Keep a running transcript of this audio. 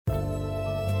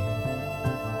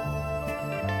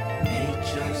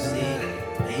HOC.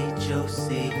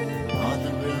 All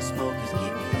the real smokers give me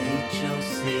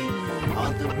HOC.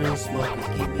 All the real smokers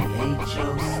give me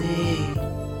HOC.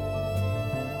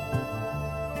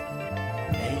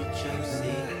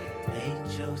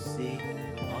 HOC.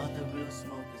 All the real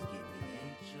smokers give me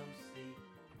HOC.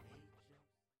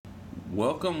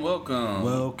 Welcome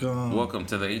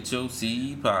to the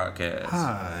HOC podcast.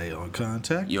 Hi, on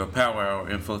contact. Your power hour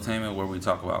infotainment where we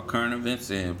talk about current events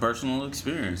and personal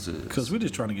experiences. Because we're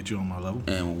just trying to get you on my level.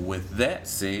 And with that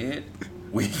said,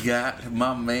 we got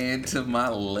my man to my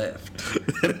left.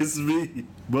 It's me,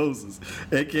 Moses,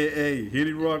 a.k.a.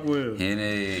 Henny Rockwell,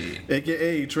 Henny.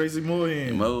 a.k.a. Tracy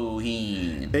Mohan,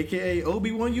 Mohin. a.k.a.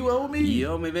 Obi-Wan, you owe me? You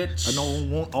owe me, bitch. I don't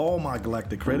want all my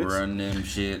galactic credits. Run them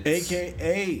shits.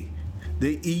 a.k.a.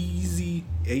 the Easy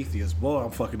Atheist. Boy, I'm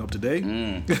fucking up today.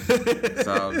 It's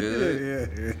all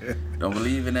good. Yeah. Don't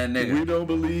believe in that nigga. We don't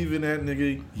believe in that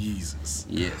nigga, Jesus.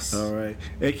 Yes. All right.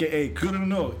 A.k.a.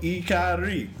 Kuruno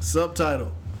Ikari.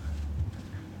 Subtitle.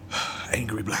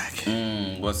 Angry Black.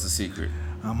 What's the secret?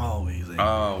 I'm always angry.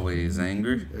 Always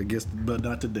angry. I guess, but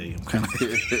not today. I'm kind of.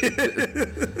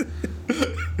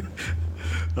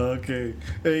 Okay.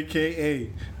 AKA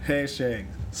hashtag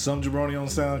some jabroni on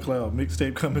SoundCloud.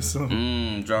 Mixtape coming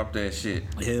soon. Drop that shit.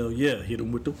 Hell yeah. Hit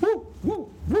him with the woo, woo,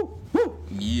 woo, woo.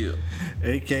 Yeah.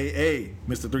 AKA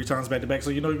Mr. 3 times back to back. So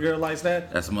you know your girl likes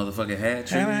that? That's a motherfucking hat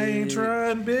trick. And I ain't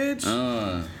trying, bitch.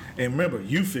 And remember,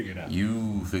 you figured out.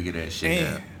 You figure that shit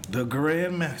out. And the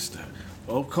Grandmaster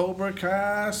of Cobra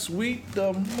Kai, sweep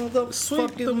the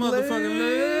motherfucking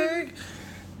leg.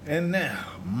 And now,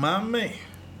 my man,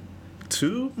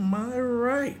 to my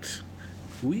right,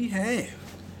 we have.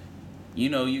 You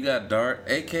know, you got Dart,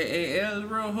 a.k.a. El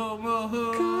Rojo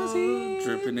Mojo,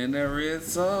 dripping in that red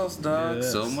sauce, dog.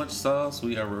 Yes. So much sauce.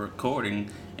 We are recording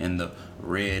in the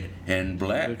Red and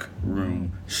Black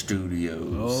Room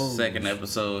Studios. Oh. Second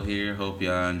episode here. Hope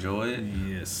y'all enjoy it.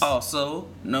 Yes. Also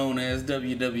known as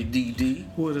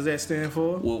WWDD. What does that stand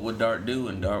for? What would Dart do?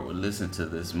 And Dart would listen to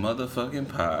this motherfucking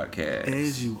podcast.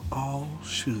 As you all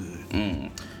should.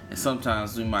 And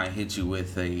sometimes we might hit you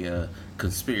with a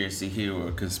conspiracy here or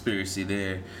a conspiracy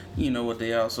there. You know what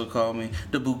they also call me?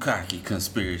 The Bukkake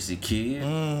Conspiracy Kid.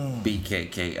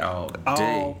 BKK all day.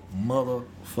 All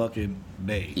motherfucking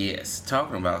day. Yes,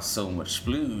 talking about so much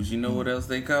splues. You know what else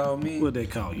they call me? What they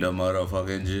call you? The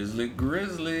motherfucking Jizzly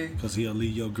Grizzly. Because he'll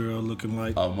leave your girl looking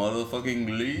like A motherfucking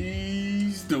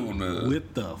Glazed donut.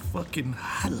 with the fucking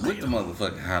highlight. With the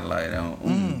motherfucking highlight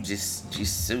on. Just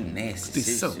so nasty.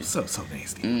 It's so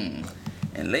nasty.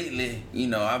 And lately, you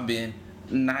know, I've been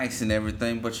nice and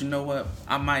everything, but you know what?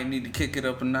 I might need to kick it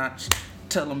up a notch.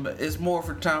 Tell them it's more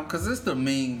for time, because it's the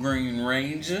Mean Green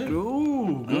Ranger.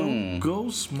 Ooh, go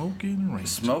smoking ranger.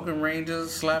 Smoking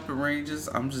Rangers, slapping Rangers.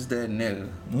 I'm just that nigga.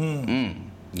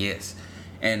 Yes.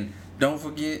 And don't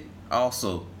forget,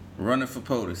 also, running for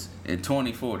POTUS in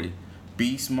 2040.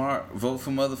 Be smart, vote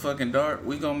for motherfucking Dart.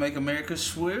 We gonna make America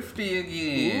swifty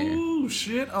again. Ooh,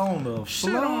 shit on the floor.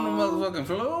 Shit on the motherfucking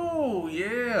floor,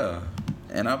 yeah.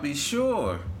 And I'll be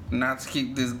sure not to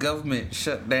keep this government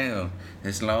shut down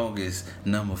as long as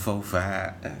number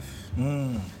 45.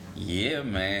 Yeah,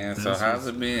 man. So how's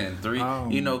it been?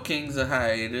 You know, King's a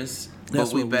hiatus,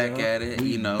 but we back at it.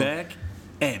 We you know, back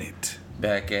at it.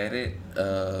 Back at it.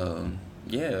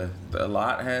 Yeah, a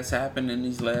lot has happened in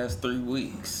these last 3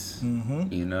 weeks.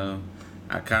 You know,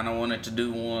 I kind of wanted to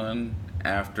do one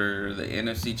after the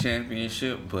NFC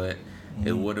Championship, but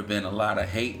it would have been a lot of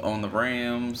hate on the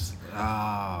Rams.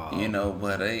 You know,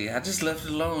 but hey, I just left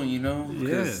it alone, you know,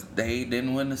 because they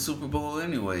didn't win the Super Bowl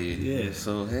anyway. Yeah.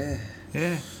 So,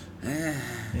 Yeah.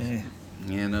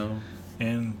 you know.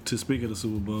 And to speak of the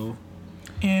Super Bowl,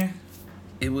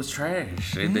 It was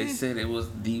trash. They said it was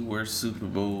the worst Super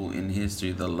Bowl in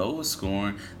history, the lowest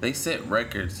scoring. They set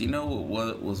records. You know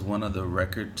what was one of the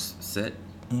records set?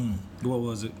 what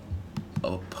was it?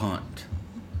 A punt.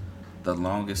 The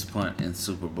longest punt in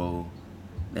Super Bowl.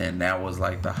 And that was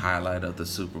like the highlight of the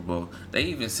Super Bowl. They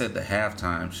even said the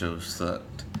halftime show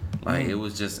sucked. Like, it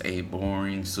was just a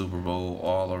boring Super Bowl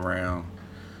all around.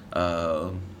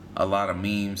 A lot of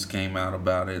memes came out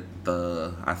about it.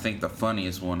 I think the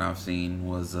funniest one I've seen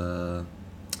was, I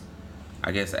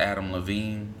guess, Adam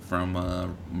Levine from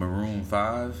Maroon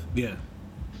 5. Yeah.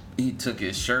 He took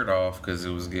his shirt off because it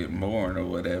was getting boring or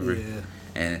whatever. Yeah.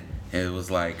 And it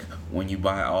was like, when you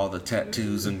buy all the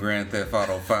tattoos in Grand Theft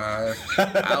Auto 5,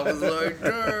 I was like,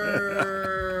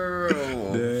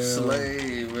 girl, Damn.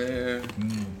 slave, man.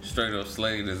 Straight up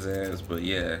slayed his ass. But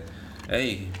yeah,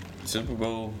 hey, Super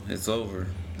Bowl, it's over.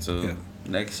 So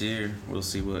next year, we'll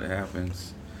see what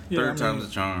happens. Third time's a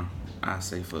charm. I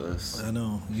say for us. I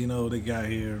know. You know, they got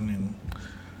here, and then,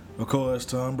 of course,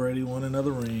 Tom Brady won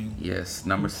another ring. Yes,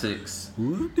 number 6.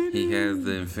 Whoop-de-doo. He has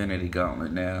the Infinity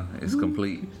Gauntlet now. It's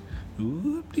complete.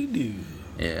 Whoop-de-doo.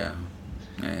 Yeah.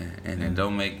 And it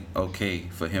don't make okay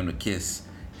for him to kiss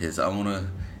his owner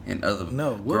and other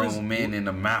grown men in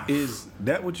the mouth. Is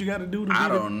that what you got to do to be, I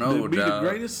don't know, to be the dog.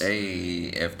 greatest? Hey,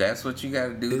 if that's what you got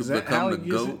to do Is to that how become the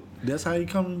he gets GOAT, it? That's how you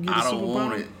come and get I the don't Super want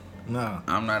Bowl? it. Nah.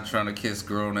 I'm not trying to kiss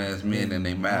grown ass men in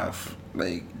their mouth.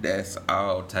 Like, that's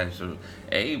all types of.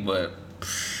 Hey, but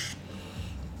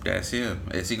that's him.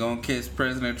 Is he gonna kiss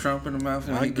President Trump in the mouth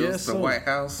when he goes to the White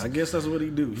House? I guess that's what he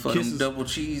do. He For kisses them double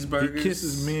cheeseburgers. He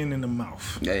kisses men in the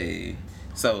mouth. Hey,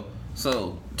 so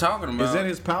talking about. Is that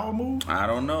his power move? I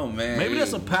don't know, man. Maybe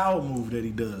that's a power move that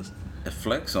he does.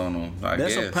 Flex on him. I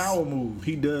guess That's a power move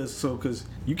he does. So, because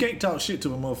you can't talk shit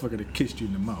to a motherfucker that kissed you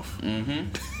in the mouth.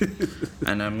 Mm-hmm.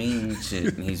 And I mean,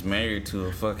 shit. He's married to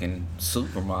a fucking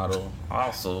supermodel,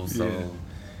 also. So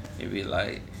he'd be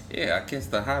like, "Yeah, I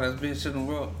kissed the hottest bitch in the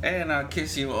world, and I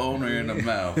kiss your owner in the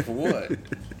mouth for what?"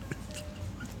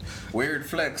 Weird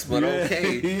flex, but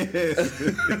okay.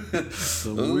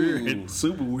 Weird,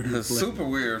 super weird A flex. super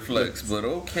weird flex, but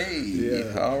okay.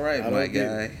 Yeah. All right, my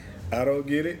guy. I don't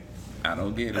get it. I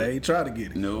don't get I it. ain't try to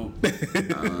get it. Nope.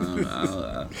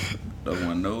 I don't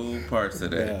want no parts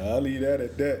of that. Yeah, I'll leave that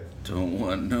at that. Don't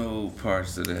want no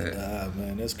parts of that. Ah,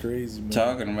 man, that's crazy, man.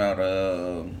 Talking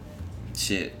about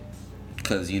shit,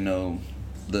 cause you know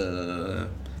the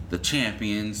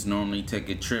champions normally take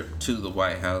a trip to the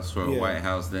White House for a White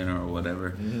House dinner or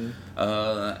whatever. Mm-hmm.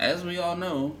 As we all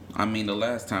know, I mean, the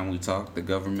last time we talked, the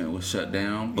government was shut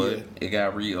down, but it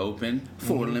got reopened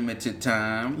for a limited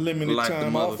time. Limited like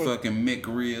time the offer. motherfucking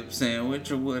McRib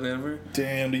sandwich or whatever.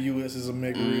 Damn, the U.S. is a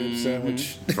McRib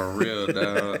sandwich. For real,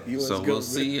 dog. US So we'll government.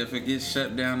 see if it gets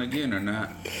shut down again or not.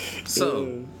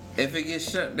 So, if it gets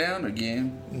shut down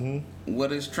again,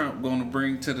 what is Trump going to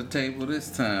bring to the table this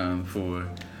time for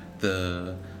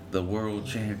the world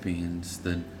champions,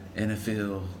 the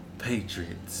NFL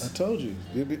Patriots? I told you.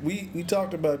 We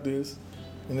talked about this,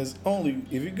 and it's only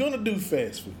if you're gonna do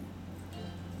fast food,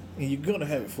 and you're gonna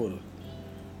have it for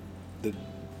the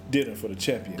dinner for the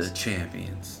champions. The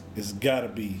champions. It's gotta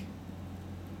be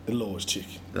the Lord's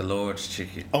Chicken The Lord's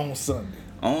Chicken. on Sunday.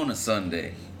 On a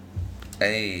Sunday.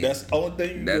 Hey, That's the only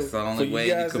thing. That's the only way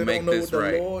you you guys can that make don't know this what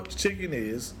right. the Lord's Chicken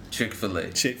is,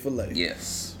 Chick-fil-A. Chick-fil-A.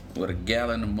 Yes. With a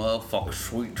gallon of motherfucking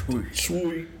sweet tweet.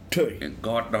 Sweet tea. And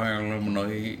goddamn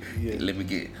lemonade. Yeah. Let me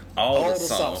get all the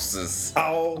sauces. sauces.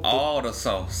 All the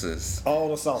sauces.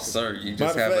 the sauces. Sir, you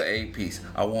just Matter have of an fact- 8-piece.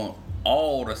 I want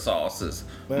all the sauces.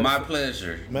 Matter My of-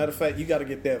 pleasure. Matter of fact, you got to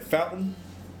get that fountain.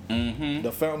 Mm-hmm.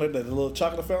 The fountain, the little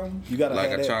chocolate fountain. You got to Like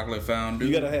have a that. chocolate fondue.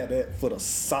 You got to have that for the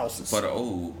sauces. For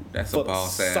the that's For a the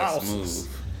boss ass sauces.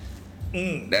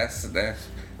 move.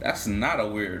 That's not a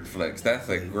weird flex. That's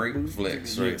a great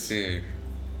flex right Yes. there.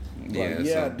 Like, I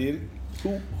so, did it.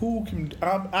 Who can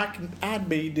I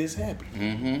made this happen.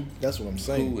 Mm-hmm. That's what I'm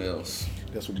saying. Who else?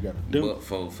 That's what you got to do. But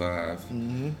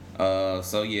 4-5.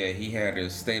 So yeah, he had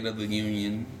his State of the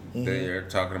Union. They're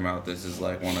talking about this is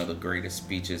like one of the greatest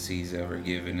speeches he's ever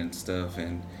given and stuff,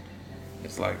 and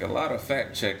it's like a lot of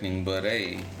fact checking. But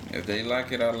hey, if they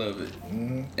like it, I love it.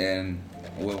 And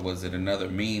what was it? Another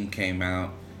meme came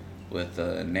out with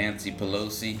Nancy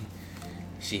Pelosi.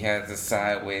 She has a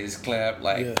sideways clap,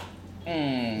 like,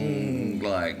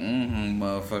 like,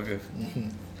 motherfucker.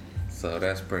 So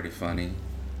that's pretty funny.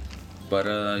 But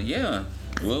yeah,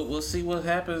 we'll see what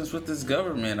happens with this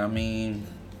government. I mean,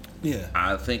 Yeah.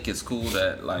 I think it's cool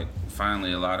that like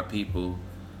finally a lot of people,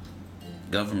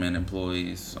 government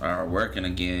employees, are working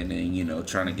again and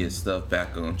trying to get stuff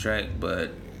back on track.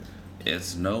 But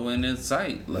it's no end in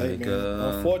sight. Hey, Like, man,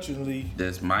 unfortunately,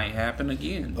 this might happen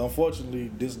again.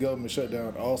 this government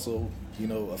shutdown also,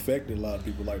 affected a lot of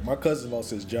people. Like my cousin lost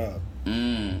his job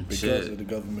because Shit. of the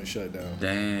government shutdown.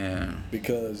 Damn.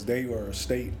 Because they were a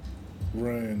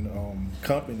state-run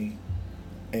company,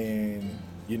 and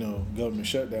government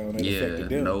shutdown. It affected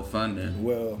them. No funding.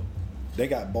 Well, they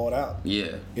got bought out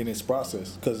Yeah. in this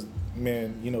process because,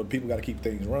 man, people got to keep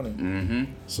things running. Mm-hmm.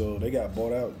 So they got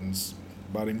bought out, and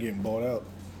by them getting bought out,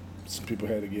 some people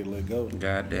had to get let go.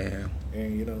 Goddamn.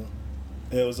 And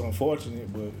it was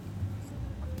unfortunate, but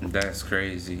That's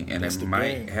crazy. And That's it the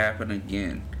might game. happen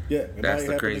again. yeah, it That's might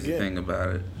the happen crazy again. thing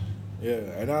about it. Yeah,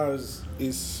 and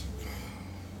it's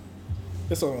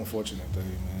an unfortunate thing,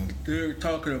 man. They're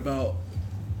talking about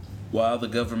while the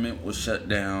government was shut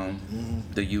down,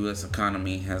 the U.S.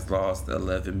 economy has lost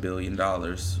 $11 billion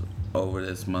over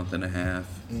this month and a half.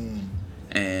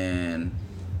 And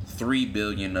 $3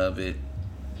 billion of it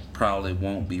probably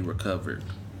won't be recovered.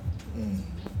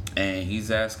 and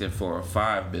he's asking for a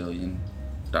 $5 billion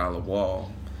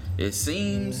wall. It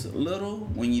seems little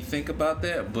when you think about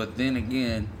that, but then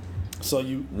again, So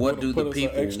you What do the put us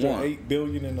people an extra want? $8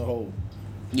 billion in the hole.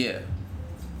 yeah.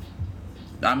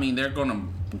 I mean, they're gonna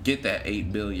get that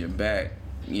 $8 billion back,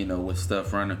 with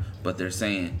stuff running, but they're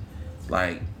saying,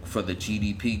 like, for the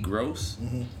GDP gross,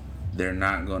 they're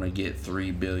not gonna get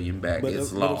 $3 billion back. But It's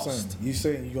that's what I'm lost.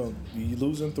 saying you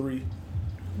losing 3,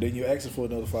 then you're asking for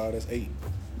another 5. That's 8.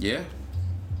 Yeah.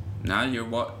 Now your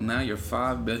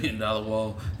 $5 billion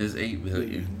wall is $8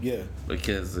 billion. Yeah.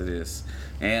 Because of this.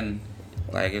 And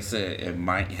like I said, it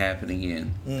might happen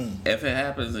again. If it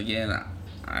happens again,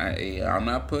 I'm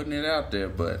not putting it out there,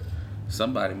 but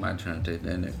somebody might try to take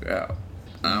that nigga out.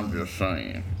 I'm just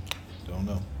saying. Don't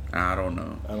know. I don't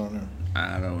know.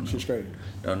 I don't know. Shit's crazy.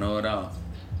 Don't know at all.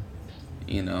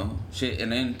 Shit.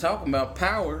 And then talking about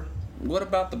power, what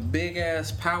about the big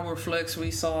ass power flex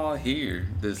we saw here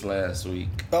this last week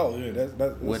Oh yeah,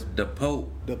 that's with the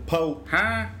Pope? the Pope.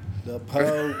 Huh? The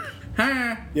Pope.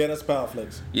 Huh? Yeah, that's Power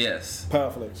Flex. Yes.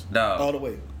 Power Flex. Dog. All the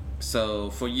way. So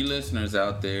for you listeners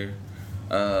out there,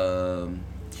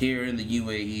 here in the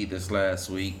UAE this last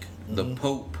week, the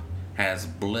Pope has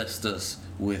blessed us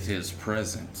with his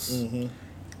presence.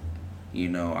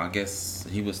 I guess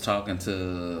he was talking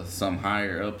to some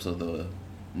higher ups of the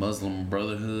Muslim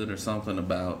Brotherhood or something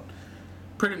about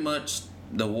pretty much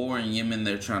the war in Yemen.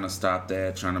 They're trying to stop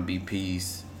that, trying to be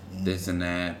peace, this and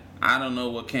that. I don't know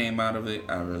what came out of it.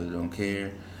 I really don't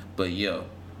care. But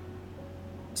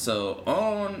so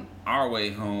on our way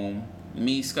home,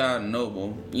 me, Scott, and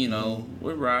Noble,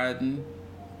 we're riding,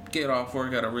 get off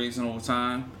work at a reasonable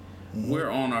time. We're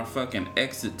on our fucking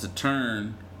exit to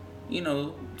turn,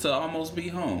 to almost be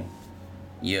home.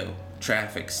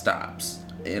 Traffic stops.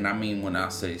 And I mean, when I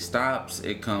say stops,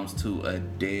 it comes to a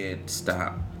dead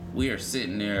stop. We are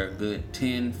sitting there a good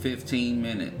 10, 15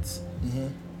 minutes.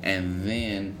 And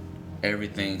then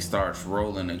everything starts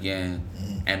rolling again.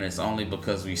 And it's only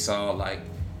because we saw, I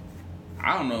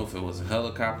don't know if it was a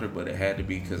helicopter, but it had to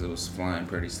be because it was flying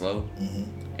pretty slow.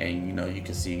 And, you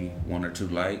could see 1 or 2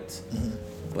 lights.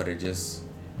 But it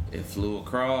flew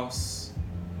across.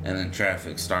 And then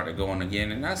traffic started going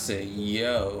again. And I said,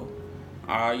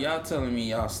 are y'all telling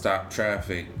me y'all stopped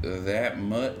traffic that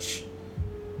much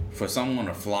for someone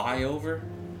to fly over?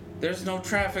 There's no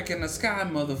traffic in the sky,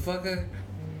 motherfucker.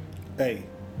 Hey,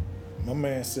 my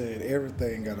man said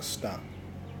everything gotta stop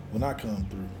when I come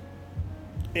through.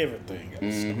 Everything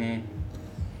gotta stop.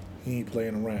 He ain't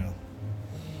playing around.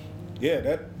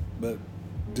 Yeah, but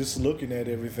just looking at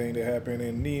everything that happened,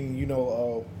 and then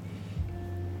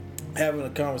having a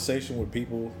conversation with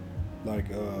people like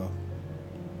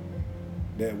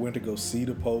that went to go see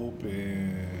the Pope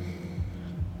and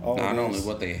all Not this. only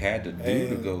what they had to do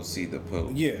to go see the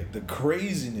Pope. Yeah, the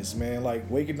craziness, man.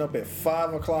 Like waking up at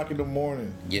 5 o'clock in the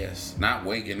morning. Yes, not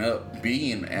waking up,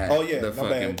 being at the my fucking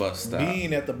bad. bus stop.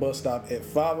 Being at the bus stop at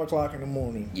 5 o'clock in the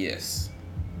morning Yes,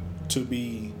 to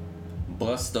be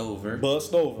bussed over.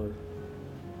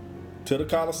 to the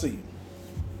Coliseum.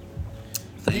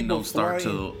 Thing don't start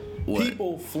till what?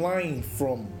 People flying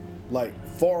from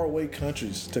faraway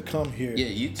countries to come here. Yeah,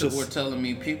 you were telling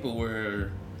me people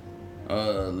were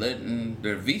letting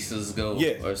their visas go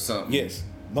or something. Yes.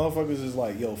 Motherfuckers is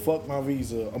like, yo, fuck my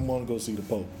visa. I'm gonna go see the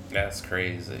Pope. That's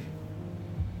crazy.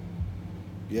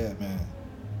 Yeah, man.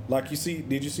 Did you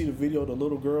see the video of the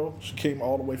little girl? She came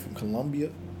all the way from Colombia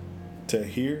to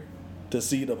here to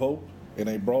see the Pope, and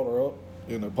they brought her up,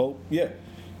 and the Pope,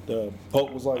 the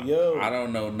Pope was like, yo. I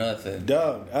don't know nothing.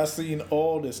 Dog, I seen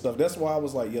all this stuff. That's why I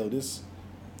was like, yo,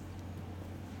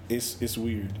 it's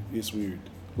weird. It's weird.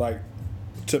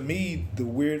 To me, the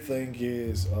weird thing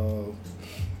is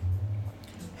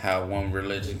how one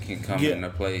religion can come into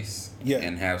place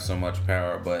and have so much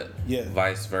power, but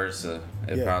vice versa,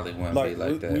 it probably wouldn't be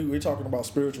like that. We're talking about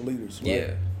spiritual leaders, right?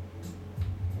 Yeah.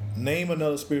 Name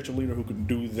another spiritual leader who can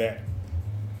do that.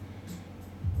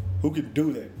 Who can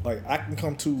do that? I can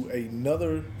come to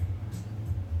another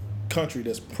country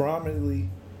that's prominently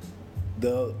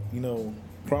another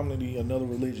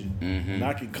religion, and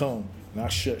I can come and I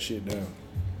shut shit down.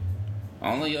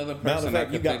 Only other Matter person of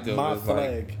fact, I you could got think my of is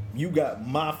flag. You got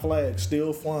my flag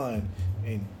still flying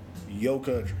in your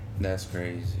country. That's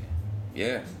crazy.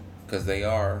 Yeah, because they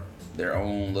are their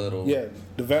own little the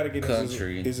Vatican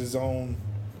country. is its own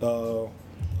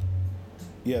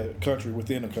country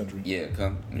within a country.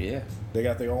 They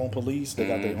got their own police. They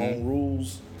got their own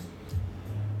rules.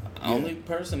 Only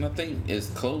person I think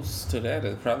is close to that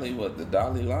is probably the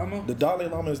Dalai Lama. The Dalai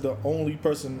Lama is the only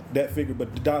person that figure,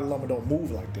 but the Dalai Lama don't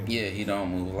move like that. Yeah, he don't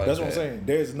move like That's that. what I'm saying.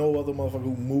 There's no other motherfucker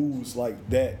who moves like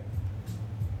that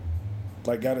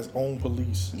Like, got his own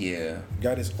police, Yeah.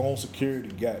 got his own security,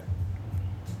 got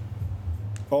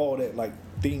all that. Like,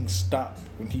 things stop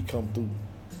when he come through,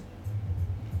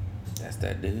 That's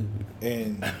that dude.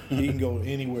 and he can go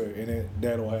anywhere, and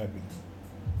that'll happen.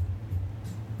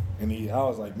 And I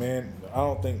was like, man, I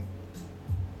don't think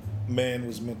no man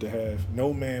was meant to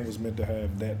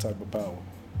have that type of power.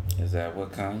 Is that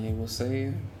what Kanye was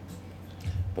saying?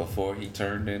 Before he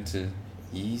turned into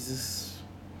Jesus?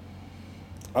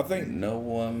 I think No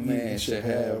one you man should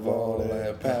have all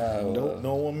that power.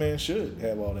 No one man should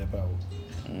have all that power.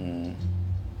 Mm.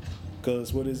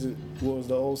 Because what is it? What was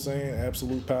the old saying?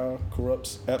 Absolute power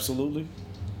corrupts absolutely.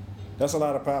 That's a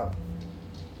lot of power.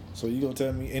 So you gonna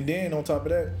tell me? And then on top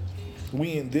of that,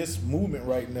 we in this movement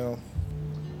right now,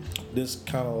 this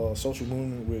kind of social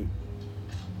movement with,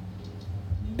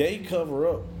 they cover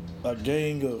up a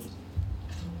gang of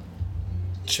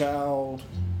child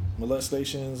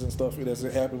molestations and stuff that's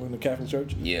happening in the Catholic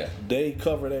Church. Yeah. They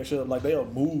cover that shit up like they'll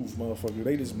move, motherfucker.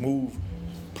 They just move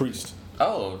priests.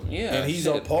 Oh, yeah. And he's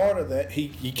shit. a part of that. He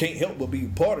can't help but be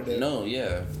part of that. No,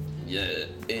 yeah. Yeah,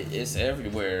 it's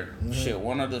everywhere. Mm-hmm. Shit,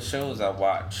 one of the shows I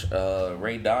watch,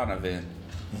 Ray Donovan,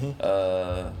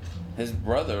 his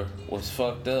brother was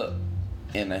fucked up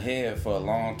in the head for a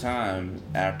long time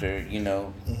after,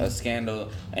 a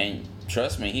scandal. And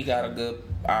trust me, he got a good,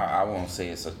 I won't say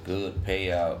it's a good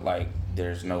payout. Like,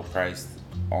 there's no price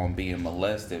on being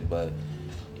molested, but,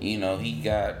 he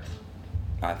got,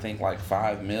 I think, like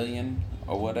 $5 million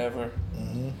or whatever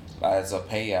as a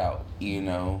payout,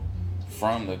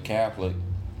 from the Catholic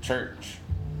Church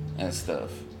and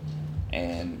stuff.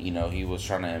 And, he was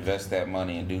trying to invest that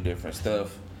money and do different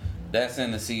stuff. That's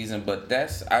in the season, but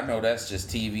I know that's just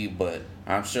TV, but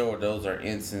I'm sure those are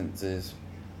instances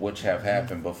which have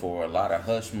happened before. A lot of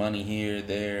hush money here,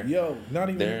 there. Yo, not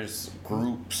even. There's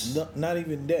groups. Not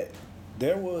even that.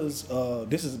 There was.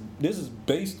 This is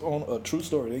based on a true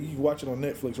story. You can watch it on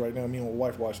Netflix right now. Me and my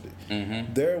wife watched it.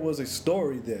 Mm-hmm. There was a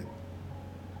story that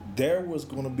there was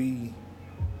going to be.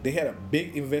 They had a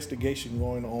big investigation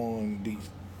going on these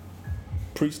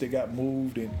priests that got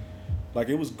moved, and like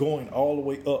it was going all the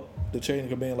way up the chain of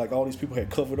command. Like all these people had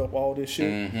covered up all this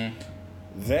shit. Mm-hmm.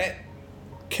 That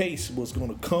case was going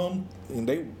to come, and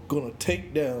they were going to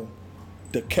take down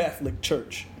the Catholic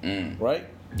Church, right?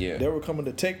 Yeah. They were coming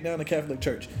to take down the Catholic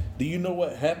Church. Do you know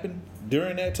what happened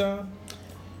during that time?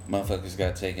 Motherfuckers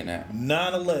got taken out.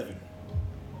 9/11.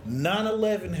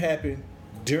 9/11 happened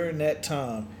during that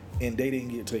time, and they didn't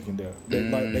get taken down.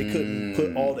 They couldn't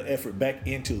put all the effort back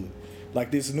into it. Like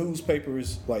this newspaper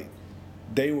is like,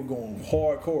 they were going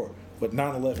hardcore, but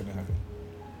 9/11 happened.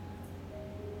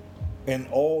 And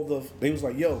they was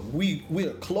like, yo, we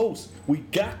are close. We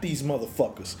got these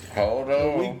motherfuckers. Hold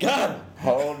on. We got them.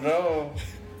 Hold on.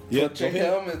 Yeah, Put your go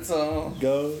ahead. helmets on.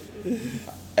 Go.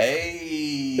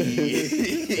 Hey.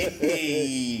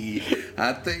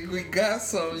 I think we got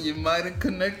something. You might have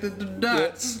connected the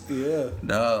dots. Yeah.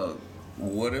 Dog,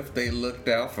 what if they looked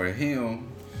out for him?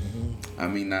 I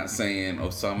mean, not saying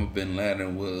Osama bin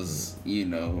Laden was,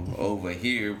 over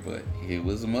here, but he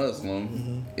was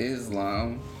Muslim.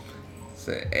 Islam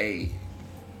said, hey,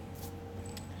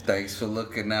 thanks for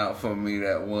looking out for me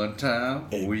that one time.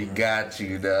 Hey, we bro. got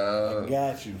you, dog. I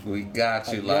got you. We got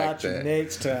you I like got you that.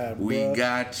 next time, We bruh.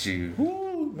 got you.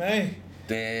 Woo, man.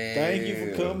 Damn. Thank you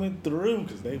for coming through,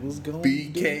 because they was going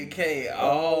BKK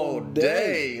all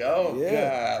day. Oh,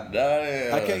 Yeah. God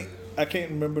damn. I can't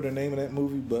remember the name of that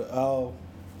movie, but I'll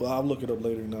look it up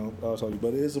later and I'll tell you.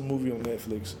 But it is a movie on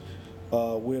Netflix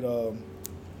with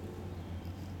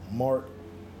Mark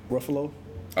Ruffalo.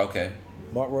 Okay.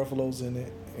 Mark Ruffalo's in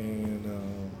it, and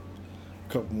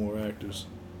a couple more actors.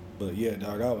 But yeah,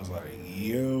 dog, I was like,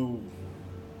 yo.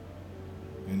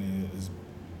 And it's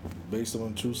based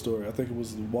on a true story. I think it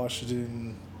was one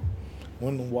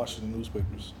of the Washington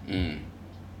newspapers.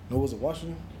 No, was it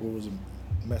Washington or was it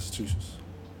Massachusetts?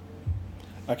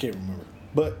 I can't remember.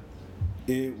 But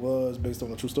it was based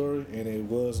on a true story, and it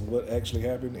was what actually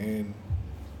happened. And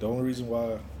the only reason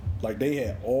why, like, they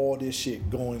had all this shit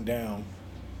going down,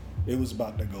 it was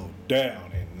about to go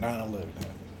down, and 9/11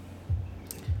 happened.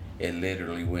 It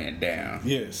literally went down.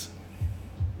 Yes.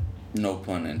 No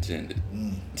pun intended.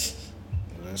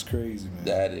 That's crazy, man.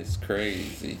 That is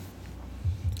crazy.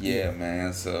 Yeah,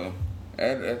 man. So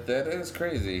that is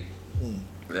crazy.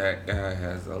 That guy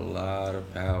has a lot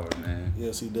of power, man.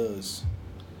 Yes, he does.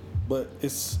 But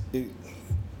it's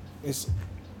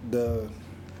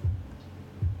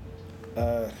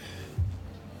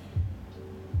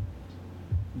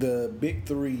the big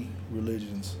three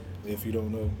religions. If you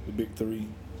don't know, the big three: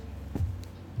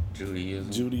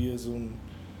 Judaism. Judaism,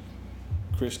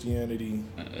 Christianity,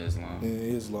 Islam. and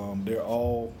Islam, they're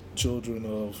all children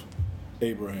of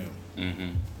Abraham.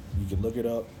 Mm-hmm. You can look it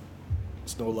up.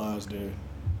 It's no lies there.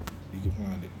 You can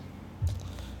find it.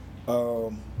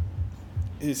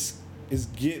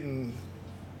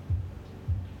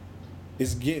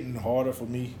 It's getting harder for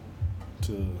me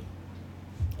to.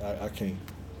 I can't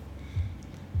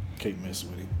mess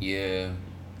with it. Yeah,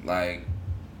 like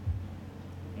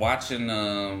watching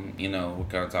we're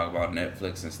gonna talk about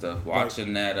Netflix and stuff.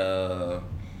 Watching that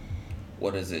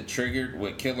what is it, Triggered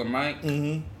with Killer Mike,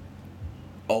 Mm-hmm.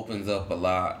 opens up a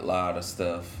lot of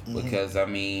stuff. Mhm. Because I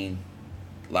mean,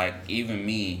 like even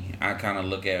me, I kind of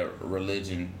look at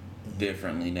religion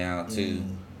differently now too,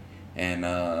 and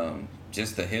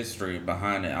just the history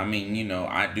behind it. I mean,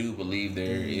 I do believe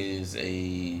there is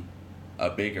a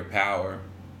bigger power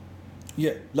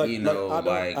Yeah, like You know,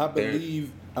 like, I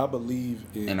believe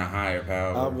in and a higher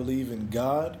power. I believe in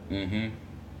God. Mm-hmm.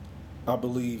 I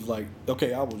believe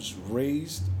okay, I was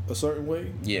raised a certain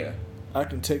way. Yeah. I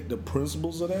can take the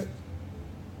principles of that,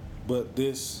 but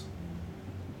this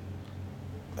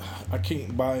I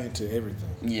can't buy into everything.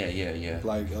 Yeah.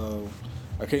 Like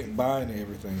I can't buy into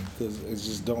everything because it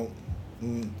just don't.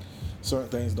 Certain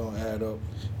things don't add up.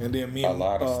 And then A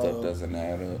lot of stuff doesn't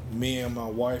add up. Me and my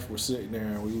wife were sitting there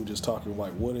and we were just talking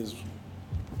like, what is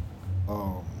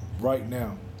right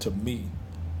now to me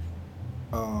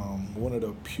one of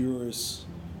the purest.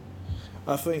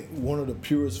 I think one of the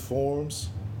purest forms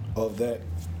of that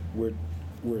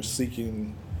we're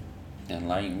seeking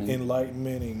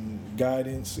enlightenment and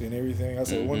guidance and everything. I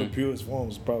said one of the purest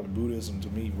forms is probably Buddhism to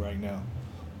me right now.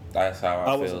 That's how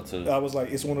I feel too. I was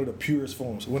like, it's one of the purest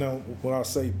forms. When I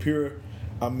say pure,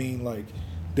 I mean like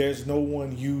there's no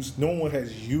one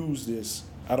has used this.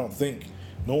 I don't think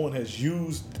no one has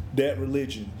used that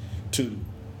religion to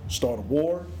start a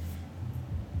war.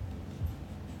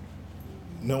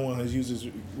 No one has used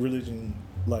this religion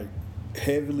like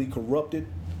heavily corrupted.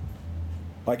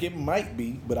 Like it might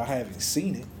be, but I haven't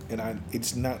seen it, and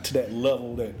it's not to that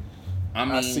level that I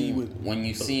mean, see when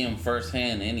you see them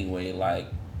firsthand anyway, like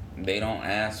they don't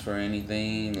ask for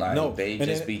anything. Like no, they and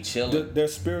just be chilling. Their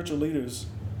spiritual leaders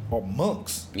are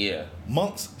monks. Yeah.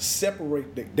 Monks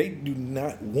separate. They do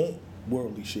not want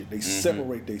worldly shit. They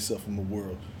separate themselves from the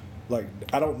world. Like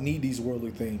I don't need these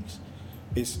worldly things.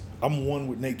 I'm one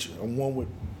with nature. I'm one with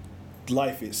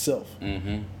life itself.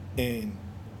 Mm-hmm. And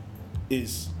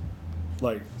it's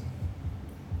like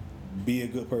be a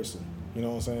good person. You know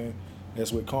what I'm saying?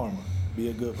 That's with karma. Be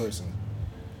a good person.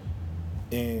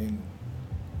 And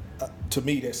to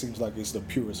me, that seems like it's the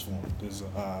purest form. It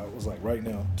was like right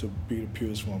now to be the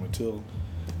purest form until,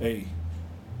 hey,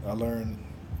 I learn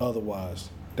otherwise.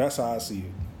 That's how I see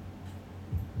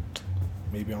it.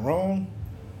 Maybe I'm wrong.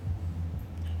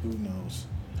 Who knows?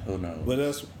 Who knows? But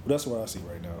that's what I see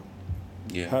right now.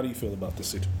 Yeah. How do you feel about this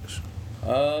situation?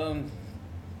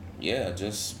 Yeah,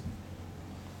 just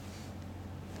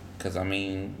because I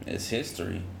mean it's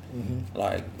history. Mm-hmm.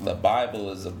 Like the Bible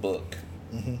is a book.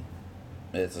 Mm-hmm.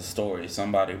 It's a story.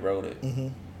 Somebody wrote it. Mm-hmm.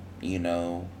 You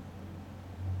know,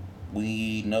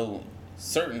 we know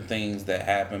certain things that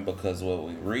happen because of what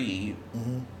we read,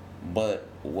 but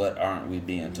what aren't we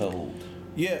being told?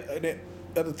 Yeah, and then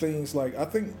other things like I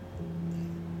think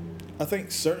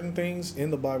certain things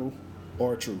in the Bible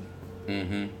are true.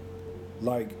 Mm-hmm.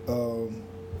 Like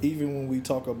even when we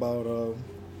talk about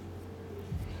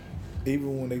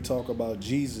even when they talk about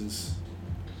Jesus,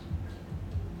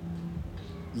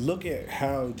 look at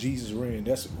how Jesus ran.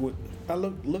 That's what I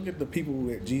look at the people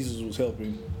that Jesus was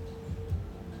helping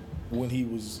when he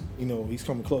was, he's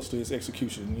coming close to his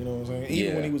execution. You know what I'm saying?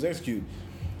 Even when he was executed,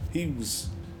 he was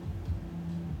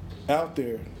out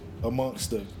there amongst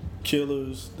the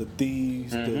killers, the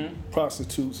thieves, the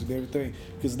prostitutes, and everything,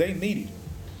 because they needed him.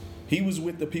 He was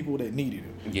with the people that needed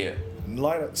him. Yeah.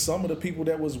 And some of the people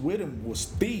that was with him was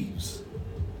thieves.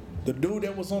 The dude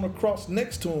that was on the cross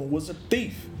next to him was a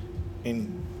thief,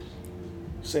 and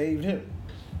saved him.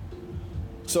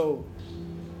 So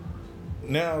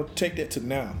now take that to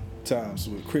now times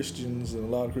with Christians, and a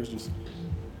lot of Christians,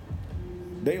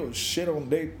 they will shit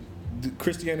on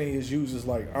Christianity is used as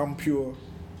like I'm pure.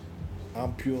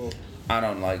 I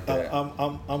don't like that.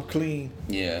 I'm clean.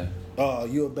 Yeah.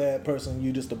 You're a bad person.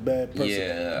 You're just a bad person.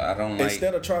 Yeah, I don't like.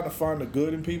 Instead of trying to find the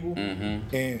good in people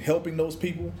and helping those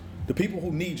people, the people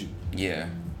who need you. Yeah.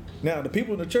 Now the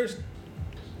people in the church,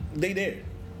 they there.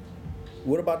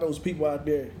 What about those people out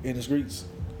there in the streets?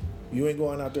 You ain't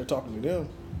going out there talking to them.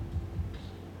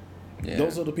 Yeah.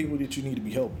 Those are the people that you need to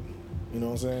be helping. You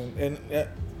know what I'm saying? And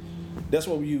that's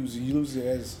what we use. You use it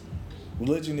as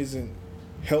religion isn't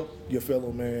help your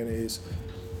fellow man. Is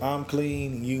I'm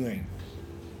clean and you ain't.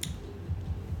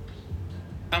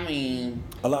 I mean,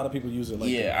 A lot of people use it like that.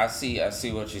 yeah, I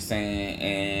see what you're saying,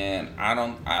 and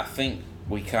I think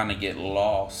we kind of get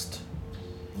lost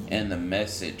in the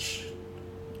message.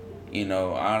 You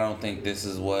know, I don't think this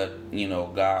is what, you know,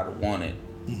 God wanted.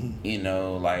 You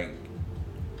know, like,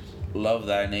 love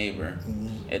thy neighbor.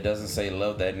 It doesn't say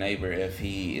love that neighbor if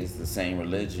he is the same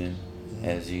religion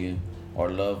as you, or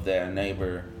love that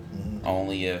neighbor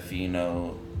only if, you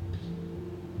know,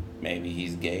 maybe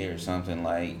he's gay or something.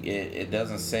 Like, it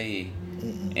doesn't say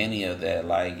any of that.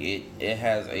 Like, it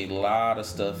has a lot of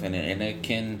stuff in it,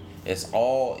 and it's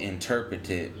all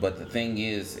interpreted, but the thing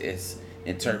is, it's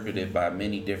interpreted by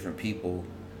many different people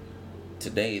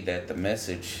today that the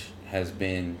message has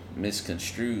been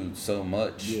misconstrued so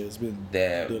much Yeah, it's been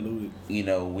that diluted. you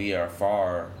know, we are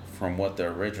far from what the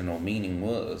original meaning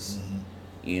was.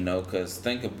 You know, because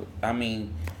think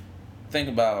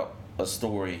about a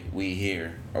story we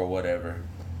hear or whatever,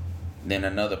 then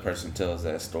another person tells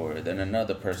that story, then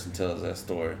another person tells that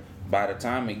story. By the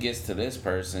time it gets to this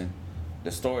person,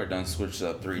 the story done switched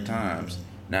up 3 times.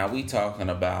 Now we talking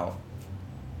about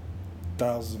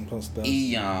Thousands plus thousands.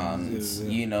 eons, Yeah.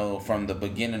 you know, from the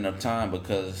beginning of time,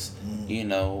 because you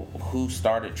know, who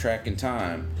started tracking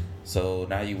time? So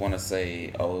now you want to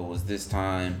say, oh, it was this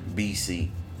time BC,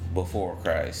 before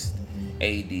Christ,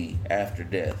 AD, after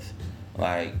death.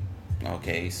 Like,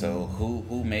 okay, so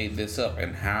who made this up,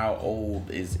 and how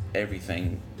old is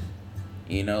everything?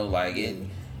 You know, like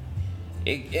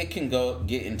it can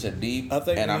get into deep, I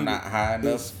think and I'm not high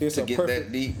enough to a get perfect,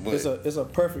 that deep. But it's a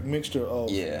perfect mixture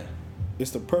of yeah,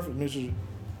 It's the perfect mixture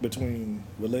between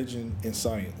religion and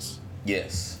science.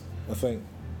 yes. I think.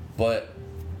 But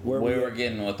Where where we we're at?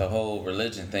 getting with the whole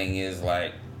religion thing is,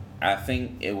 like, I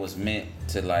think it was meant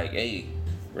to, like, hey,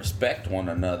 respect one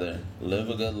another, live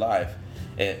a good life.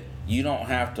 You don't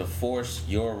have to force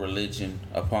your religion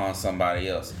upon somebody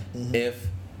else. If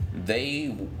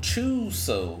they choose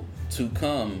so to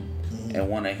come and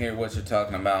want to hear what you're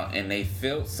talking about, and they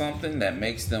felt something that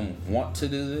makes them want to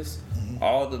do this,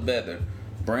 all the better.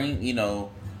 Bring, you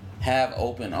know, have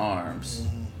open arms,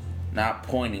 not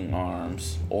pointing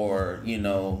arms, or, you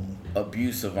know,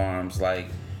 abusive arms. Like,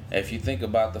 if you think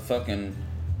about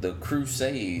the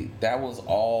crusade, that was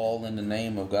all in the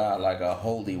name of God, like a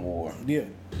holy war. Yeah.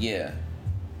 Yeah.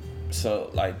 So,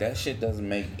 like, that shit doesn't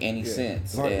make any Yeah.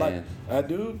 sense. Like, And I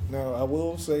do. Now, I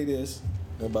will say this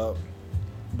about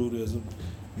Buddhism.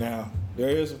 Now, there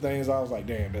is some things I was like,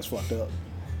 damn, that's fucked up.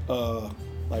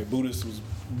 Like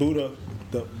Buddha.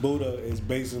 The Buddha is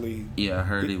basically yeah, I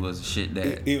heard he was a shit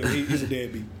dad. he's a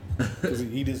deadbeat because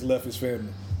he just left his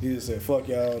family. He just said, "Fuck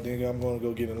y'all, then I'm gonna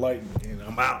go get enlightened and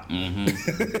I'm out."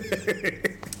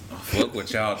 Fuck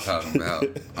what y'all talking about.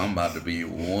 I'm about to be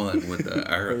one with the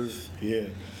earth. Yeah,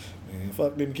 man,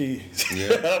 fuck them kids.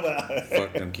 Yeah. I'm out.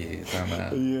 Fuck them kids. I'm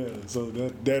out. Yeah, so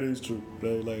that is true.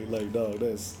 Like dog,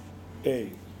 that's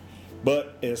hey.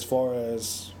 But as far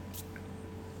as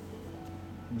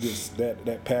this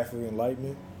that path of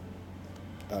enlightenment,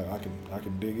 I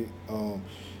can dig it.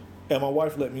 And my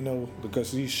wife let me know,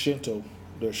 because they're Shinto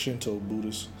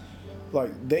Buddhists.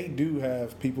 Like, they do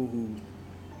have people who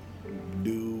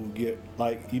do get,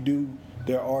 like,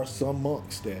 there are some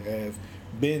monks that have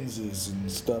benzes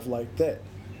and stuff like that.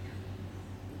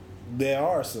 There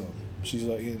are some. She's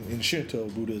like, in Shinto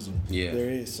Buddhism, Yeah. there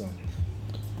is some.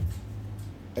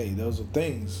 Hey, those are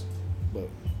things, but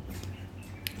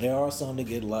there are some that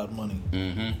get a lot of money.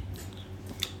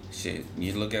 Shit,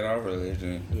 you look at our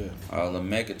religion, Yeah. all the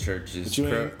mega churches, But you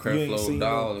ain't Creflo seen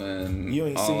Dollar, and you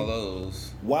ain't all seen-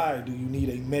 those. Why do you need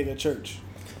a mega church?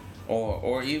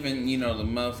 Or even, you know, the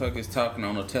motherfuckers talking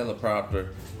on a teleprompter,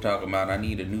 talking about, I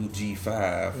need a new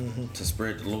G5 to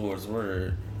spread the Lord's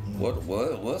word.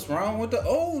 What's wrong with the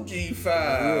old G5,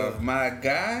 Yeah. my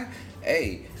guy?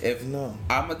 Hey, if No.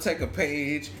 I'm gonna take a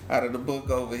page out of the book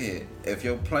over here. If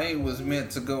your plane was meant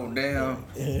to go down,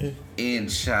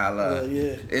 inshallah,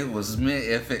 Yeah. it was meant.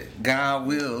 If God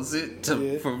wills it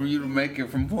for you to make it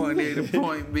from point A to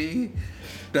point B,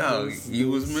 dog, That's- you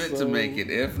was that's meant to so make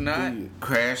it. If not, good.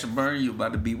 crash and burn. You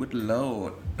about to be with the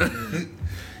Lord.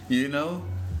 You know,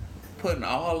 putting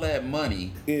all that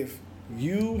money, If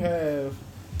you have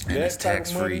and that it's type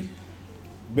tax of money, free.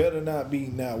 better not be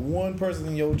not one person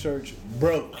in your church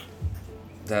broke.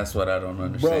 That's what I don't Broke.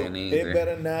 understand either. It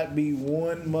better not be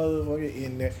one motherfucker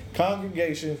in that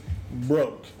congregation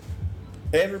broke.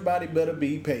 Everybody better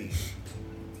be paid.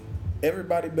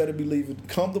 Everybody better be living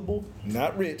comfortable,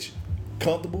 not rich,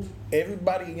 comfortable.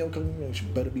 Everybody in your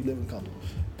congregation better be living comfortable.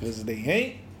 Because if they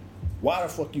ain't, why the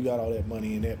fuck you got all that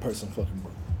money and that person fucking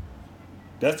broke?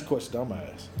 That's the question I'm gonna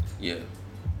ask. Yeah.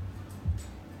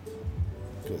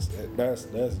 Cause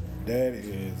that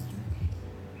is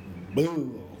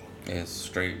bull. It's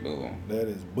straight bull. That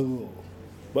is bull.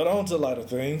 But on to a lot of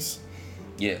things.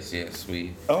 Yes,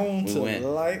 we On we to went,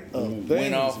 light of things.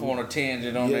 went off on a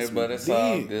tangent on Yes, there, but we it's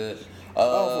all did. good.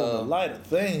 Off on the light of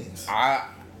things.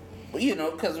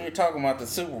 Because we were talking about the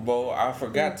Super Bowl, I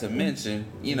forgot to mention,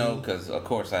 because of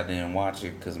course I didn't watch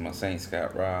it because my Saints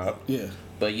got robbed. Yeah.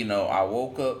 But I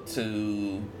woke up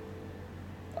to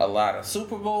a lot of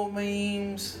Super Bowl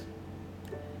memes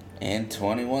and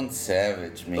 21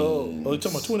 Savage memes. Oh, you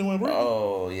talking about 21 Britain?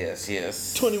 Oh,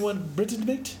 yes. 21 Britain,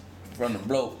 mate? From the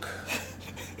bloke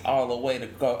all the way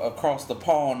across the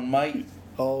pond, mate.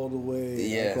 All the way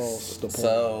Yes. across the pond.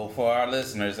 So, for our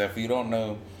listeners, if you don't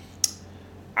know,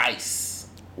 ICE,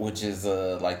 which is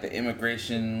like the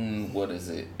immigration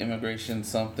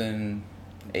something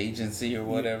agency or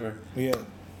whatever. Yeah.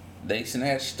 They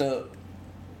snatched up.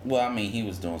 Well, I mean, he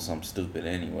was doing something stupid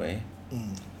anyway.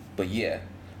 But yeah,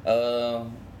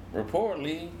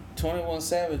 reportedly, 21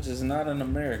 Savage is not an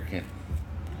American.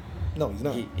 No, he's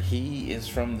not. He is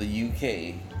from the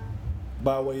UK.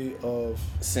 By way of,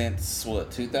 Since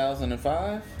what,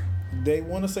 2005? they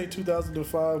want to say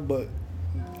 2005, but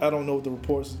I don't know what the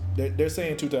reports. They're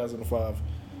saying 2005.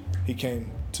 He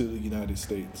came to the United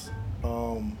States.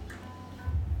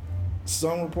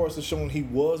 Some reports are showing he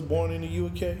was born in the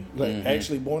UK,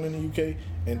 actually born in the UK,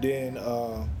 and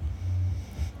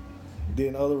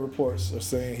then other reports are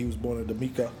saying he was born in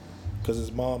Dominica, because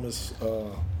his mom is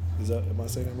am I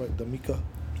saying that right? Dominica?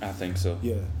 I think so.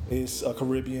 Yeah, it's a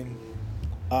Caribbean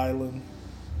island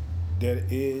that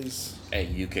is A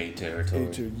UK territory.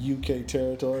 into UK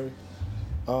territory.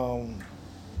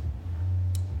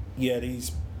 Yeah,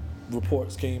 these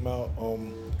reports came out.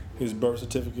 His birth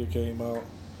certificate came out.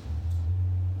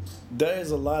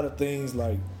 There's a lot of things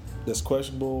that's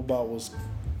questionable about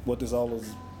what this all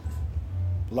is.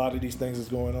 A lot of these things is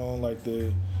going on. Like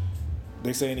they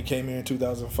saying he came here in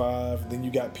 2005. Then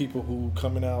you got people who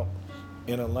coming out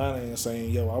in Atlanta and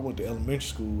saying, "Yo, I went to elementary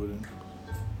school with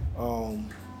him,"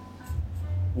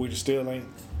 which still ain't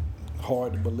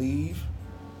hard to believe,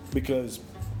 because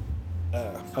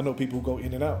I know people who go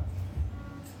in and out.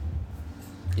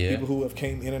 Yeah. People who have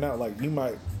came in and out. Like, you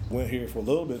might went here for a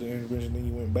little bit of immigration, then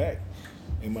you went back.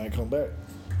 You might come back.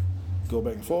 Go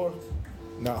back and forth.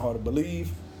 Not hard to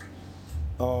believe.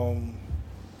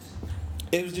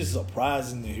 It was just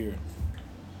surprising to hear.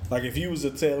 Like, if you was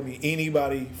to tell me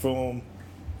anybody from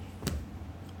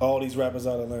all these rappers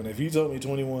out of Atlanta, if you told me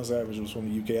 21 Savage was from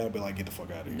the UK, I'd be like, get the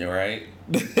fuck out of here. You're right.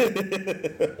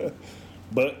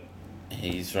 But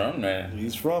He's from there.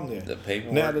 he's from there. The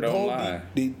paperwork Now, don't lie.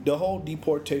 the whole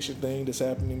deportation thing that's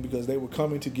happening because they were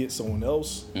coming to get someone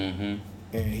else, Mm-hmm.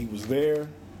 and he was there.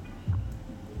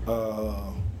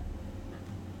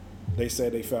 They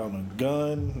said they found a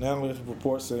gun. Now there's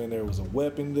reports saying there was a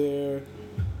weapon there.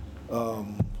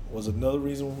 Was another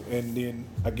reason, and then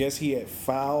I guess he had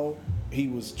filed. He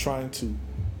was trying to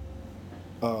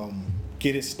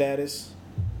get his status,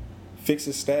 fix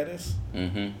his status.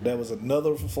 Mm-hmm. That was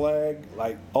another flag.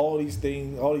 Like, all these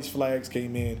things, all these flags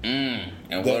came in.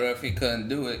 And what if he couldn't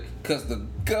do it? Because the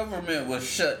government was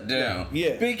shut down.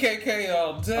 Yeah. BKK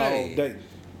all day. All day.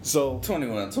 So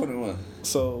 21.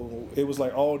 So it was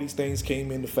like all these things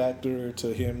came into factor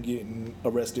to him getting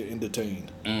arrested and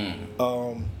detained.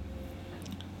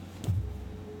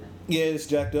 Yeah, it's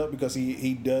jacked up because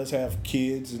he does have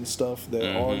kids and stuff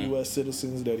that are U.S.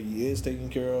 citizens that he is taking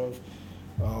care of.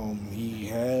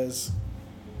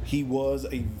 He was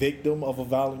a victim of a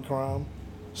violent crime,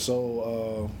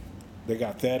 so they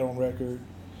got that on record.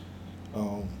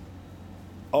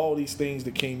 All these things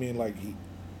that came in,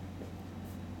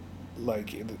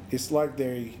 it's like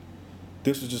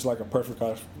this was just like a perfect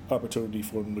opportunity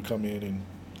for them to come in and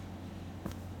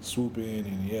swoop in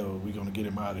and we're gonna get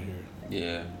him out of here.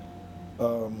 Yeah.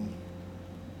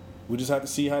 We just have to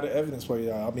see how the evidence plays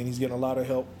out. I mean, he's getting a lot of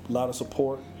help, a lot of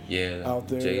support. Yeah. Out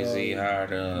there, Jay-Z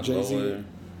hired a lawyer.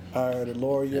 Hired a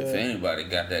lawyer. If anybody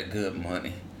got that good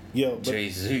money, but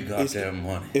Jay-Z got that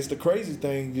money. It's the crazy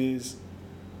thing is,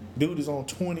 dude is on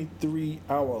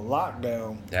 23-hour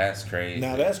lockdown. That's crazy.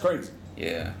 Now that's crazy.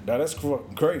 Yeah. Now that's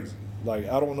fucking crazy. Like,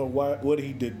 I don't know what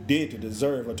he did to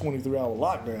deserve a 23-hour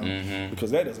lockdown, because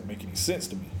that doesn't make any sense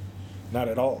to me, not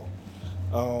at all.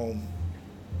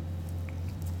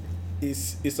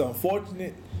 It's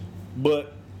unfortunate,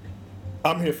 but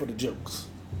I'm here for the jokes.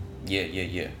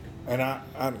 Yeah. And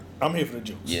I'm here for the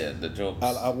jokes. Yeah, the jokes.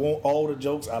 I want all the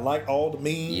jokes. I like all the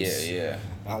memes. Yeah.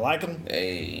 I like them.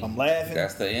 Hey. I'm laughing.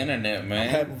 That's the internet, man. I'm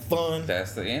having fun.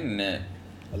 That's the internet.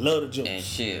 I love the jokes. And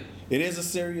shit. It is a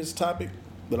serious topic,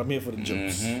 but I'm here for the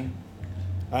jokes.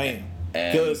 I am.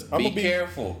 And 'Cause be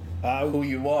careful who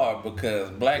you are,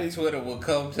 because Black Twitter will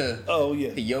come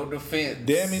to your defense.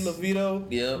 Demi Lovato.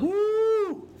 Yep.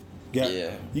 Woo!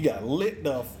 You got lit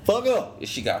the fuck up.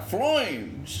 She got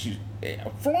flame. She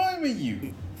flaming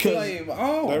you. Flame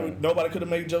on. Nobody could have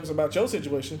made jokes about your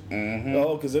situation. Mm-hmm.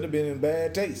 Oh, because it'd have been in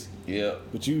bad taste. Yeah.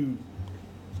 But you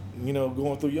know,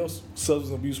 going through your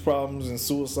substance abuse problems and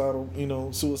suicide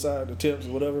attempts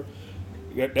or whatever,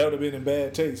 that would have been in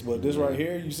bad taste. But this right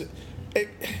here, you said,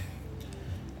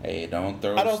 hey, don't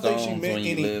throw stones when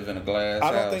you live in a glass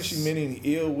house. I don't think she meant any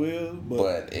ill will,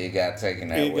 but it got taken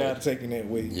that way. It got taken that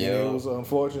way. Yeah. And it was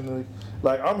unfortunately,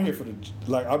 like, I'm here for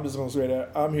I'm just gonna say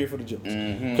that I'm here for the jokes,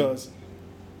 because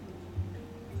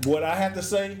what I have to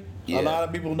say, a lot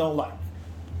of people don't like.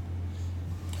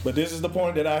 But this is the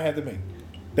point that I have to make.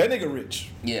 That nigga rich.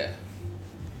 Yeah.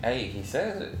 Hey, he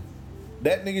says it.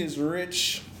 That nigga is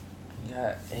rich.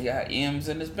 He got M's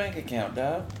in his bank account,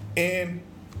 dog. And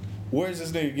where's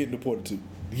this nigga getting deported to?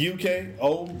 The UK?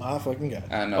 Oh my fucking god!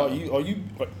 I know.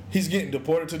 He's getting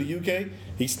deported to the UK.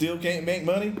 He still can't make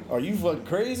money. Are you fucking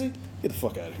crazy? Get the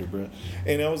fuck out of here, bro.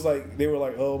 And I was like, they were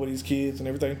like, oh, but he's kids and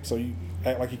everything. So you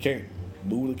act like you can't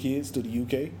move the kids to the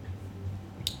UK?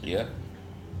 Yeah.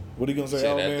 What are you gonna say?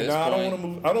 Oh man, I don't want to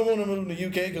move. I don't want to move to the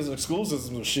UK because the school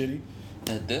systems are shitty.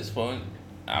 At this point,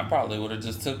 I probably would have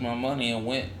just took my money and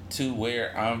went to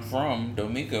where I'm from,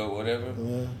 Dominica or whatever,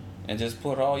 and just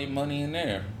put all your money in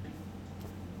there.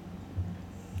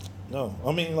 No,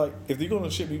 I mean, like, if you're gonna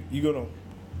ship me, you're gonna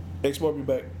deport me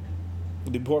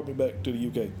back to the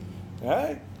UK. All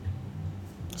right,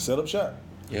 set up shop.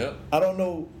 Yep. I don't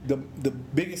know. The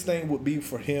biggest thing would be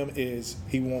for him is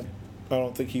I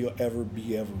don't think he'll ever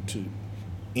be able to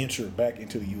enter back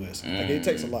into the U.S. Like, it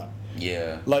takes a lot.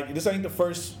 Yeah. Like, this ain't the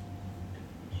first.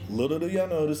 Little do y'all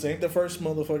know, this ain't the first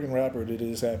motherfucking rapper that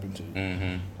this happened to.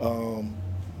 Mm-hmm.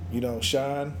 You know,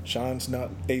 Sean's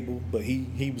not able, but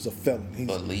he was a felon.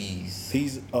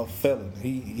 He's a felon.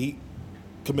 He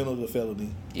committed a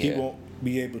felony. Yeah. He won't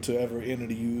be able to ever enter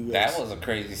the U.S. That was a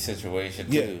crazy situation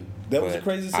too. Yeah, that was a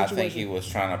crazy situation. I think he was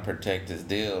trying to protect his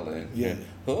deal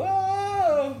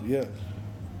whoa! Yeah.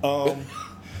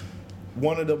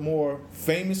 One of the more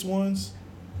famous ones,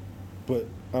 but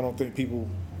I don't think people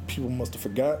must have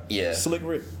forgot. Yeah. Slick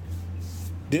Rick.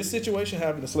 This situation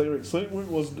happened to Slick Rick. Slick Rick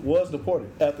was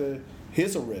deported after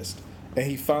his arrest, and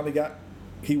he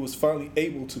was finally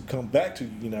able to come back to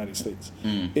the United States.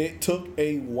 It took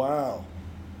a while.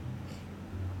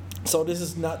 So this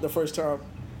is not the first time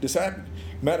this happened.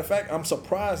 Matter of fact, I'm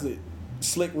surprised that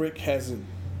Slick Rick hasn't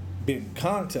been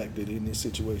contacted in this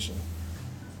situation.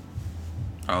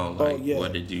 Oh,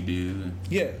 what did you do?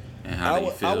 Yeah. And how do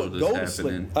you feel this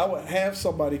happening? I would have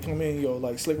somebody come in,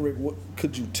 like, Slick Rick, what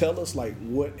could you tell us, like,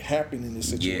 what happened in this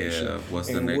situation? Yeah, what's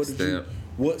the next step?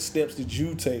 What steps did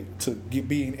you take to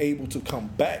being able to come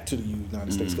back to the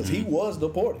United States? Because he was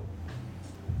deported.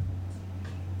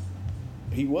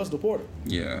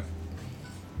 Yeah.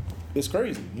 It's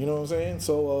crazy, you know what I'm saying?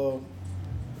 So,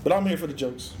 but I'm here for the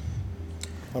jokes.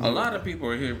 A lot of people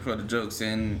are here for the jokes,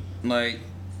 and, like,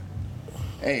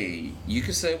 hey, you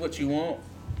can say what you want,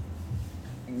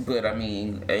 but I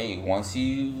mean, hey,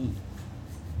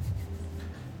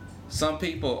 some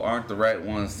people aren't the right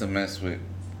ones to mess with,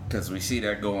 because we see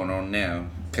that going on now.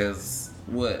 Because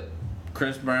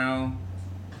Chris Brown,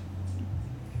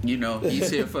 he's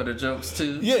here for the jokes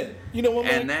too. Yeah, you know what,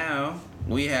 man? And now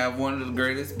we have one of the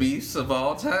greatest beefs of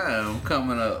all time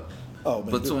coming up.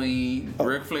 Between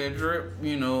Ric Flair Drip,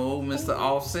 Mr.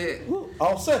 Offset.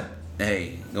 Offset.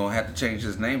 Hey, gonna have to change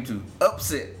his name to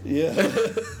Upset. Yeah.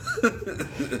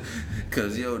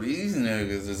 Cause these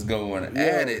niggas is going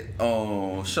at it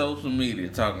on social media,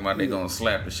 talking about they gonna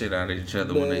slap the shit out of each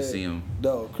other when they see him.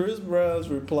 No, Chris Brown's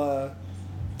reply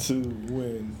to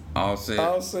when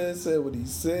Offset said what he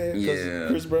said, because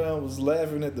Chris Brown was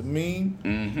laughing at the meme.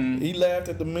 Mm-hmm. He laughed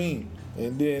at the meme,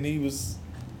 and then he was,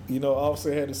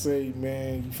 Offset had to say,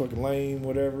 "Man, you fucking lame,"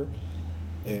 whatever.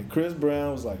 And Chris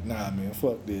Brown was like, "Nah, man,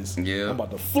 fuck this. Yeah. I'm about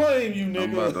to flame you, nigga.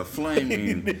 I'm about to flame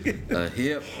you. A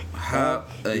hip, hop,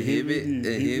 a hibbit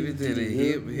to the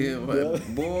hip,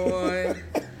 boy."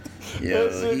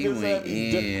 Yo, he went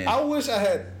in. I wish I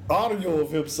had audio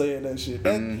of him saying that shit.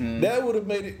 That would have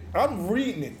made it. I'm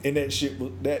reading it, and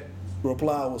that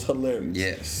reply was hilarious.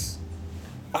 Yes.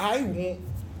 I want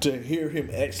to hear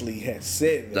him actually have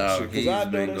said that shit, because I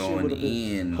know that shit would have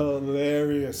been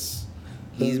hilarious.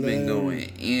 He's been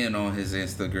going in on his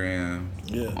Instagram.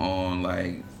 Yeah. On,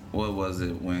 like, what was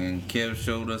it? When Kev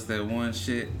showed us that one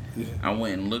shit, I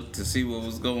went and looked to see what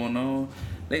was going on.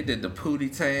 They did the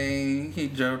Pootie Tang. He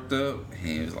jerked up.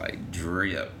 He was like,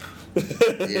 drip.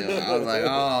 Yeah, I was like,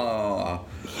 oh,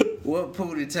 what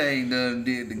Pootie Tang done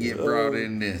did to get brought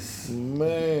in this?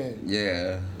 Man.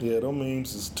 Yeah. Yeah, them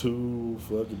memes is too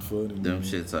fucking funny. Them man.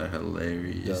 shits are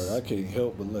hilarious. Yeah, I can't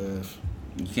help but laugh.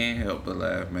 You can't help but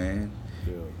laugh, man.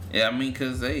 Yeah. Yeah, I mean,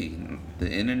 cause hey,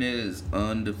 the internet is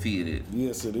undefeated.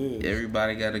 Yes, it is.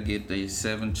 Everybody got to get their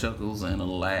 7 chuckles and a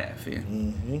laugh in.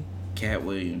 Mm-hmm. Cat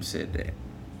Williams said that,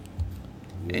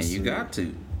 Yes, and you sir. got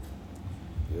to,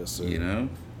 Yes, sir. you know.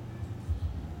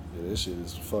 Yeah, this shit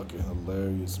is fucking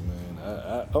hilarious, man.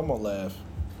 I'm gonna laugh.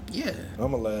 Yeah,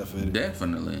 I'm gonna laugh at it.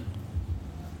 definitely.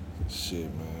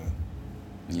 Shit, man.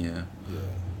 Yeah, Yeah.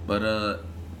 but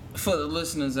for the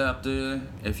listeners out there,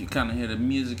 if you kind of hear the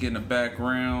music in the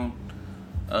background,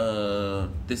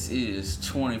 this is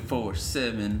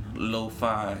 24/7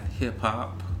 lo-fi hip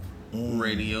hop.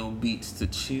 Radio beats to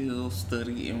chill,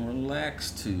 study, and relax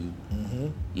to. Mm-hmm.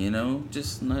 You know,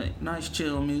 just nice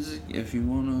chill music. If you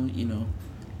wanna,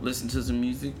 listen to some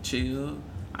music, chill.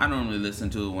 I normally listen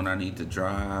to it when I need to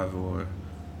drive or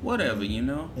whatever.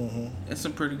 Mm-hmm. It's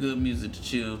some pretty good music to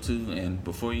chill to, and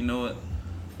before you know it,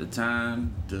 the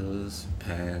time does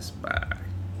pass by.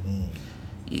 Mm.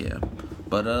 Yeah,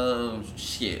 but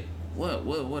shit.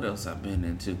 What else I've been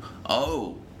into?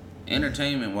 Oh.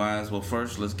 Entertainment wise, well,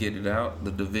 first let's get it out. The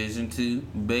Division 2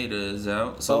 beta is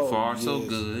out. So far, so yes.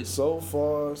 good. So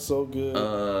far, so good.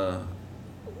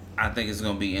 I think it's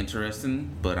gonna be interesting,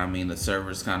 but I mean the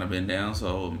server's kind of been down,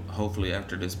 so hopefully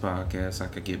after this podcast I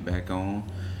could get back on.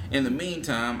 In the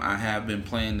meantime, I have been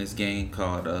playing this game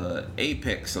called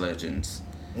Apex Legends.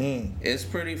 It's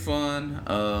pretty fun.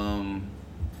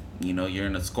 You're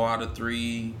in a squad of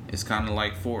 3. It's kind of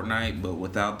like Fortnite, but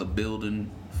without the building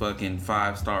fucking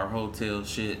 5-star hotel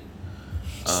shit.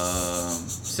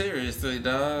 Seriously,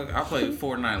 dog. I played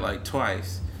Fortnite like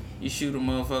twice. You shoot a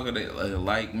motherfucker that,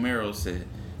 like Meryl said,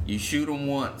 you shoot them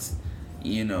once, they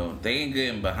ain't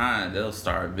getting behind. They'll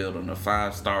start building a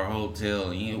 5-star hotel.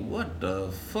 And what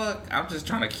the fuck? I'm just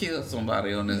trying to kill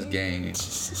somebody on this game.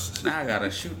 Now I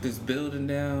gotta shoot this building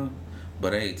down.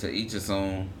 But hey, to each his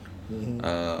own.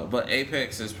 But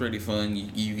Apex is pretty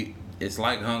fun. It's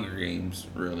like Hunger Games,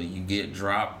 really. You get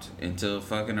dropped into a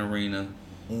fucking arena.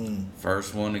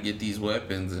 First one to get these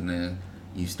weapons, and then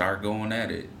you start going at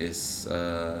it. It's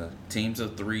teams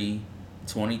of 3,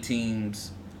 20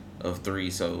 teams of 3,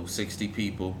 so 60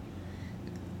 people.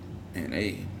 And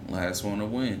hey, last one to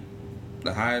win.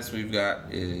 The highest we've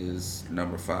got is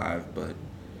number 5, but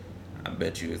I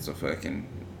bet you it's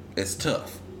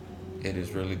tough. It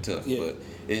is really tough, but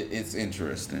it's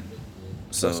interesting.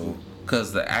 So,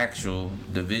 because the actual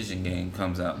Division game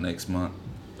comes out next month,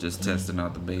 just testing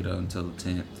out the beta until the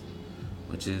 10th,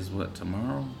 which is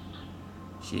tomorrow?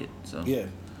 Shit. So yeah,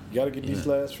 you gotta get these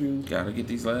last few. Gotta get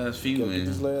these last few Gotta in. get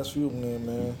these last few in,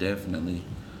 man. Definitely.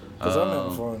 Cause I'm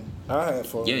having fun. I had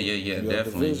fun. Yeah,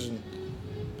 definitely. Division,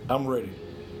 I'm ready.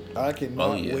 I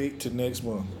cannot wait till next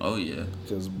month. Oh yeah.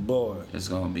 Cause boy, it's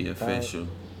gonna be official.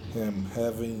 I am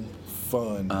having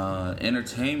fun.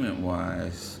 Entertainment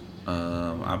wise,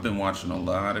 I've been watching a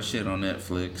lot of shit on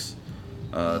Netflix.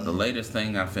 The latest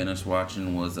thing I finished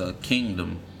watching was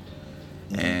Kingdom,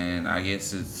 and I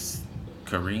guess it's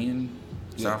Korean,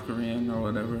 South Korean or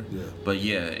whatever. Yeah. But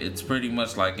yeah, it's pretty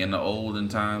much like in the olden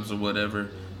times or whatever.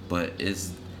 But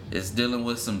it's dealing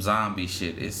with some zombie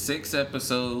shit. It's 6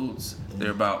 episodes.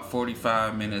 They're about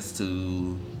 45 minutes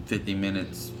to 50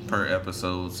 minutes per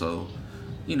episode. So,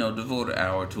 devote an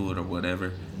hour to it or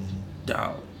whatever.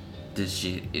 Dog, this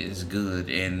shit is good.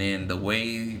 And then the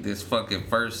way this fucking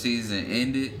first season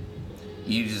ended,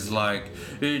 you just like,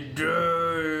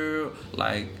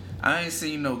 like, I ain't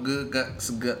seen no good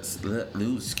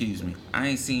excuse me. I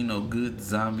ain't seen no good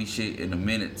zombie shit in a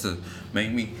minute to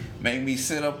make me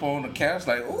sit up on the couch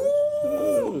like,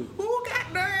 ooh,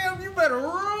 goddamn, you better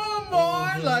run,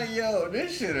 boy. Like, yo,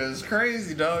 this shit is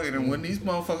crazy, dog. And then when these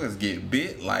motherfuckers get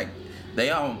bit, like,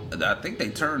 I think they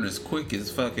turn as quick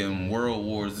as fucking World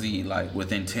War Z, like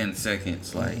within 10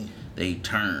 seconds, like they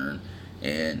turn.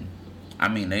 And I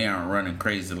mean, they aren't running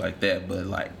crazy like that, but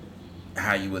like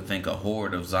how you would think a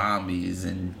horde of zombies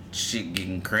and shit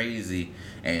getting crazy,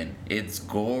 and it's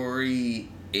gory,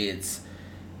 it's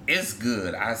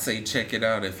good. I say check it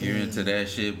out if you're into that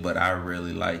shit, but I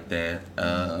really like that.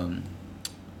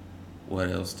 What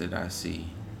else did I see?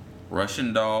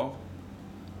 Russian Doll.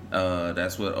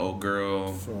 That's what old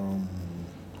girl from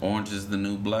Orange is the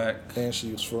New Black. And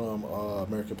she was from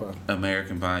American Pie.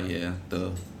 American Pie, yeah.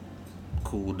 The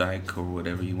cool dyke or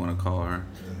whatever you want to call her.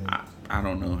 I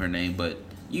don't know her name, but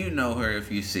you know her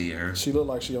if you see her. She look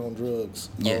like she on drugs.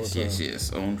 Yes.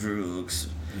 On drugs.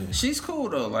 Yeah. She's cool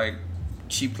though. Like,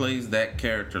 she plays that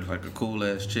character like a cool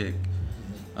ass chick.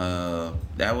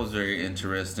 That was very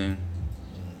interesting.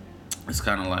 It's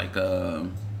kind of like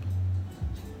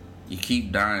you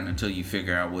keep dying until you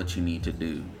figure out what you need to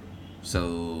do.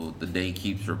 So the day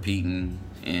keeps repeating,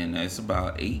 and it's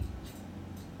about either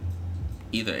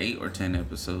 8 or 10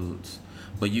 episodes.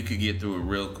 But you could get through it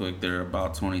real quick. They're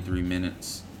about 23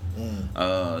 minutes.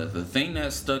 The thing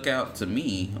that stuck out to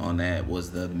me on that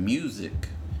was the music.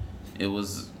 It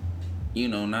was,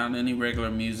 not any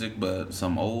regular music, but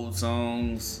some old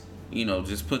songs,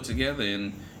 just put together,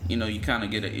 and you kind of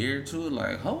get an ear to it.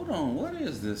 Like, hold on, what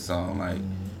is this song? Like,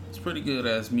 it's pretty good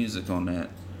ass music on that.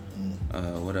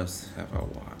 What else have I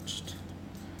watched?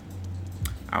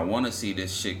 I want to see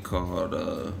this shit called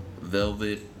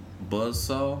Velvet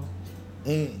Buzzsaw.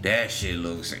 That shit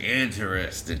looks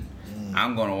interesting.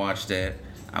 I'm gonna watch that.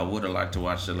 I would have liked to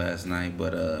watch it last night,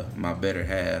 but my better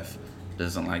half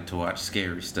doesn't like to watch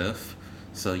scary stuff.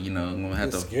 So I'm gonna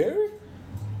have to. Scary?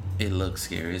 It looks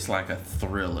scary. It's like a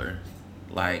thriller.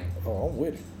 Like. Oh, I'm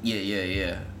with it.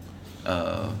 Yeah.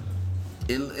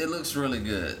 It looks really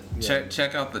good. Yeah.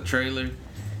 Check out the trailer.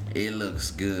 It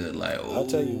looks good. Like, I'll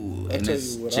tell you what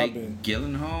Jake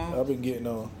Gyllenhaal. I've been getting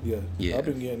on. Yeah. I've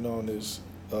been getting on this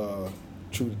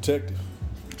True Detective.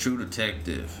 True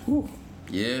Detective. Whew.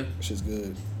 Yeah. That shit's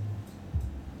good.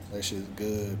 That shit's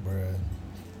good, bruh.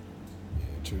 Yeah,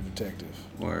 True Detective.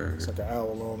 Word. It's like an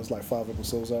hour long. It's like 5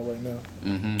 episodes out right now.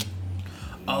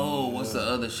 Oh, what's the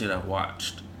other shit I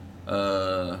watched?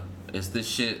 It's this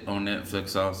shit on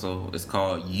Netflix also. It's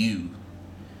called You.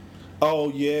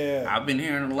 Oh, yeah. I've been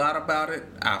hearing a lot about it.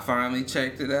 I finally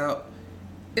checked it out.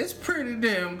 It's pretty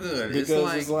damn good.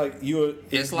 Because it's like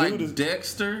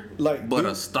Dexter, but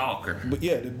a stalker. But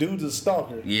yeah, the dude's a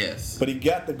stalker. Yes. But he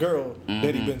got the girl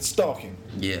that he been stalking.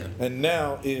 Yeah. And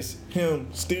now it's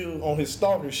him still on his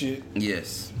stalker shit.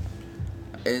 Yes.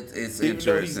 It's even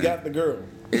interesting. though he's got the girl.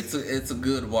 It's a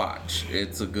good watch.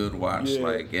 It's a good watch. Yeah.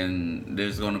 Like, and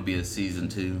there's gonna be a season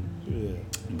 2. Yeah.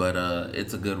 But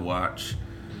it's a good watch.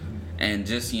 And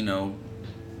just,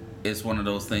 it's one of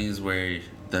those things where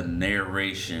the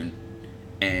narration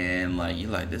and like you're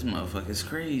like, this motherfucker's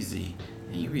crazy.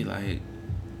 And you be like,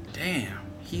 damn,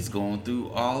 he's going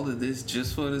through all of this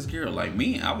just for this girl. Like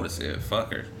me, I would have said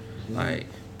fuck her. Like,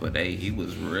 but hey, he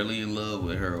was really in love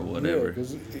with her or whatever. Yeah,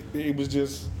 because it was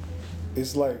just,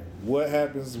 it's like, what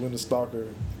happens when the stalker,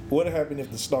 what happened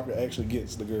if the stalker actually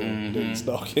gets the girl that he's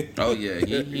stalking? Oh yeah,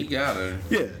 he got her.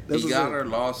 Yeah, he got her,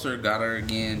 lost her, got her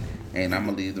again, and I'm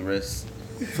gonna leave the rest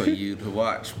for you to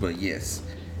watch. But yes,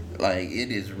 like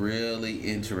it is really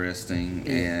interesting,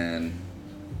 and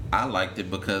I liked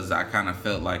it because I kind of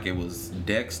felt like it was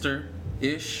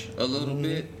Dexter-ish a little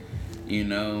bit,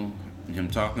 him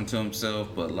talking to himself,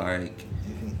 but like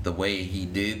the way he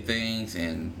did things,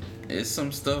 and it's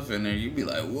some stuff in there you'd be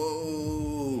like,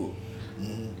 whoa.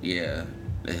 Yeah,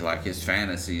 it's like his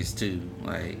fantasies too,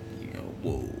 like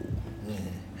whoa.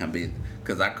 I mean,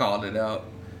 cause I called it out.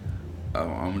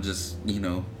 I'm just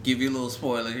give you a little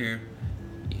spoiler here.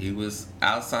 He was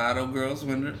outside of girl's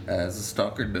window as a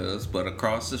stalker does, but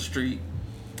across the street,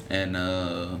 and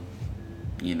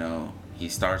he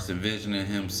starts envisioning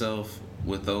himself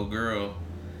with old girl,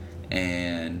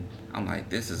 and I'm like,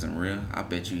 this isn't real. I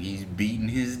bet you he's beating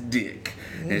his dick,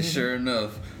 and sure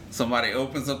enough. Somebody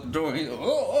opens up the door and he goes,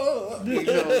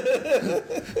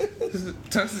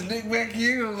 tucks his dick back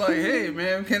in. I'm like, hey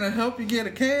man, can I help you get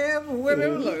a cab or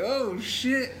whatever? Like, oh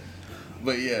shit.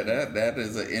 But yeah, that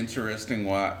is an interesting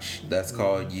watch. That's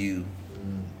called You.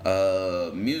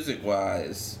 Music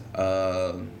wise,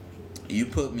 you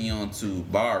put me onto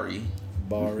Bari.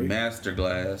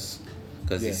 Masterglass.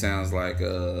 Because he sounds like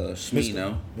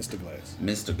Shmino. Mr.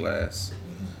 Glass.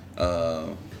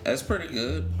 That's pretty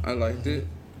good. I liked it.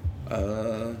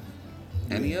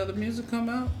 Any other music come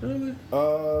out, really?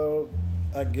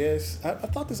 I guess I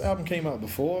thought this album came out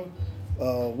before.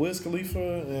 Wiz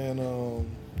Khalifa and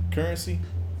Currency.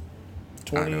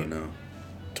 I don't know.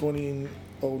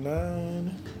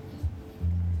 2009.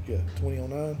 Yeah,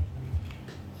 2009.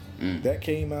 That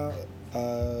came out.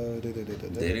 Did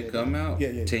it come out?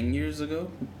 Yeah. 10 years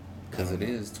ago? Because it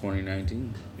is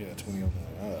 2019. Yeah,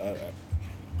 2009.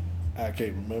 I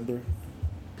can't remember.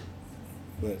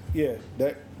 But yeah,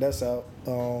 that's out.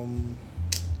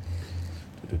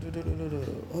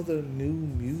 Other new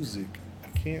music, I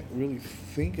can't really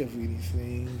think of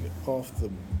anything off the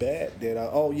bat that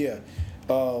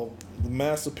the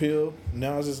Mass Appeal,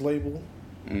 Nas's label.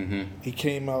 They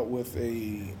came out with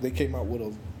a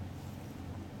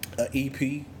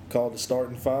EP called The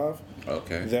Starting Five.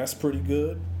 Okay, that's pretty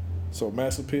good. So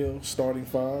Mass Appeal, Starting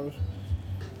Five,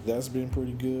 that's been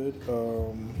pretty good.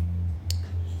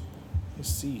 Let's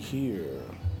see here.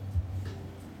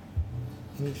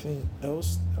 Anything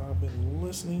else I've been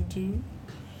listening to?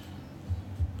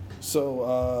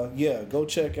 So, yeah, go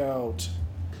check out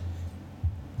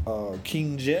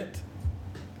King Jet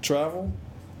Travel.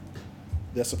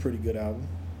 That's a pretty good album.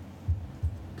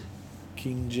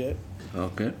 King Jet.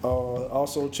 Okay.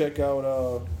 Also check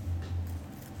out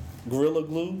Gorilla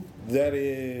Glue. That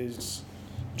is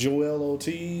Joel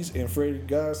Ortiz and Freddie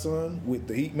Godson with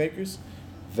the Heatmakers.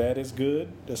 That is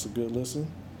good. That's a good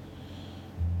listen.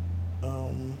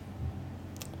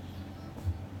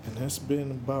 And that's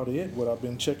been about it, what I've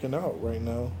been checking out right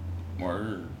now.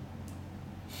 Word.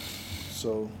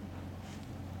 So,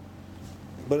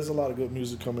 but there's a lot of good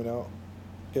music coming out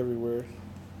everywhere.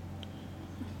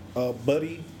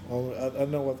 Buddy,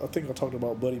 I think I talked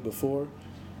about Buddy before.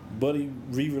 Buddy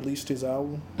re-released his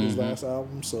album, his last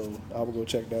album, so I will go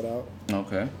check that out.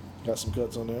 Okay. Got some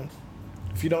cuts on there.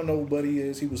 If you don't know who Buddy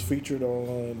is, he was featured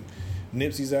on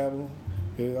Nipsey's album.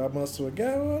 I must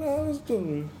forget what I was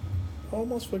doing.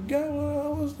 Almost forgot what I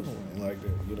was doing. Like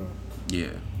that, you know.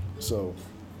 Yeah. So,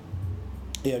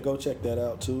 yeah, go check that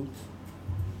out too.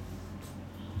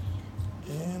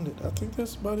 And I think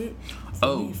that's about it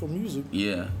for me for music.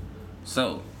 Yeah.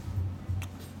 So,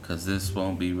 because this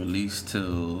won't be released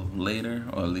till later,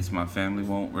 or at least my family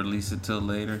won't release it till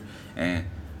later. And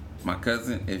my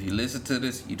cousin, if you listen to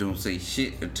this, you don't say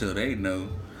shit until they know.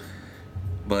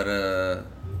 But,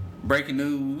 breaking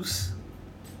news.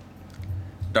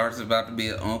 Dart's about to be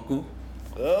an uncle.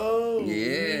 Oh.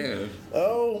 Yeah.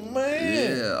 Oh,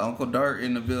 man. Yeah, Uncle Dart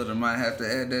in the building. Might have to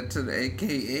add that to the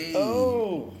AKA.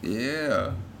 Oh.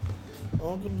 Yeah.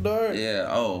 Uncle Dart. Yeah.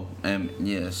 Oh, and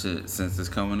yeah, shit. Since it's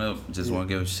coming up, just want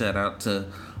to give a shout out to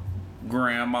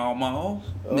Grandmama,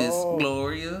 Miss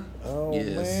Gloria. Oh,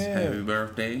 yes. man. Happy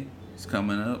birthday. It's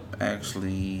coming up.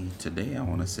 Actually, today I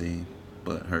want to say,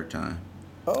 but her time.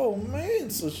 Oh, man.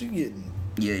 So she getting...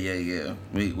 Yeah.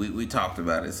 We talked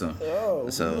about it. So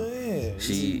man.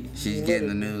 she's getting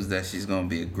the news that she's gonna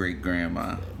be a great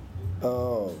grandma.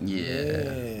 Oh, yeah,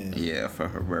 man. Yeah, for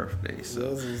her birthday.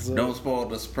 So don't spoil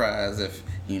the surprise if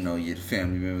your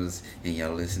family members and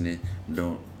y'all listening.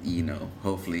 Don't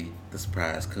hopefully the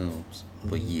surprise comes.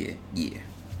 But yeah,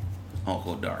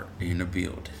 Uncle Dart in the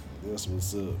building. That's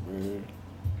what's up, man.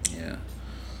 Yeah.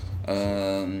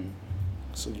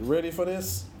 So you ready for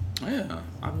this? Yeah,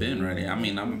 I've been ready. I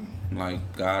mean, I'm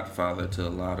like godfather to a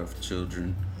lot of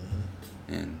children,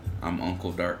 and I'm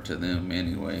Uncle Dart to them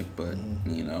anyway. But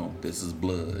this is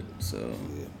blood, so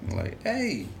like,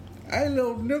 hey,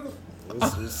 little nigga,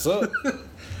 what's up?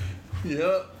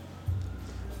 Yep.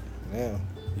 Now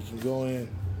you can go in,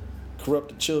 corrupt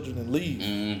the children, and leave.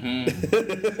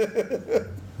 Mm-hmm.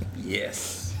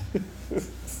 Yes.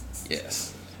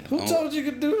 Who told you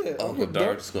could do that? Uncle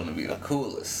Dart's gonna be the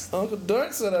coolest. Uncle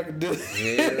Dart said I could do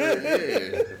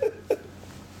it.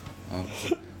 Yeah.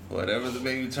 Whatever the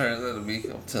baby turns out to be,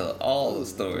 I'll tell all the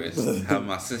stories. How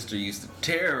my sister used to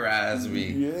terrorize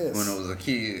me when I was a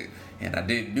kid, and I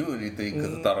didn't do anything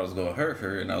because I thought I was gonna hurt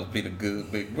her, and I was being a good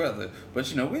big brother.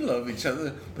 But we love each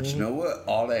other. But you know what?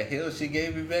 All that hell she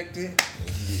gave me back then.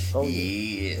 Oh,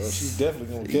 yes. Oh, she's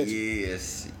definitely gonna catch it.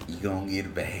 Yes, you gonna get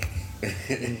it back.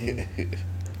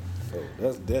 Oh,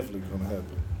 that's definitely gonna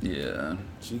happen. Yeah.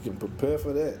 She can prepare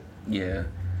for that. Yeah.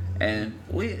 And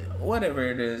whatever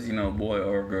it is, boy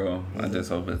or girl, I just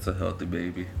hope it's a healthy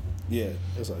baby. Yeah,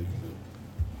 that's all you can do.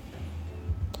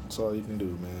 That's all you can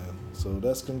do, man. So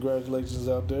that's congratulations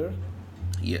out there.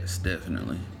 Yes,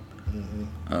 definitely.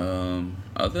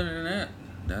 Other than that,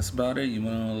 that's about it. You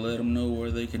want to let them know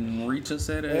where they can reach us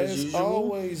at as usual? As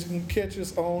always, you can catch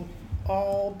us on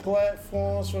all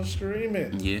platforms for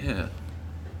streaming. Yeah.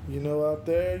 Out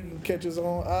there, you can catch us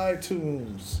on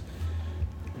iTunes,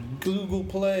 Google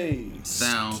Play,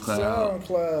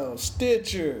 SoundCloud,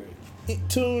 Stitcher,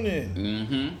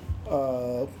 TuneIn.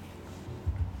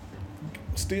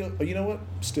 Still, you know what?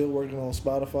 Still working on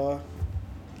Spotify.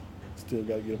 Still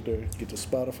got to get up there, get to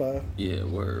Spotify. Yeah,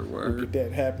 word. We'll get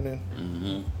that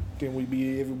happening. Then we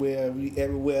be everywhere.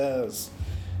 Everywhere as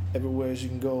you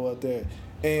can go out there.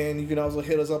 And you can also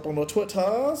hit us up on the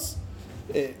Twitters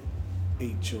at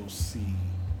HOC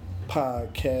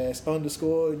Podcast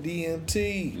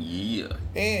 _DMT. Yeah.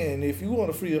 And if you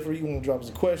want to you want to drop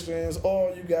us questions,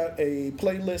 or you got a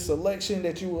playlist selection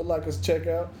that you would like us to check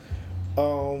out,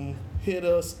 hit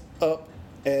us up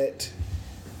at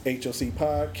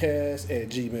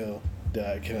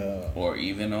hocpodcast@gmail.com. Or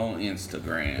even on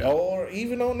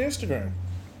Instagram.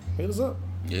 Hit us up.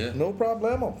 Yeah. No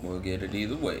problemo. We'll get it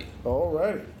either way. All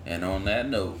right. And on that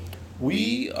note,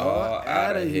 we are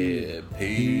out of here.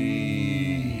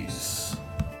 Peace.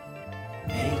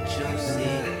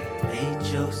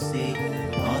 HOC.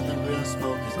 All the real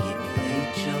smokers give me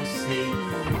HOC.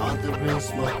 All the real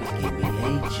smokers give me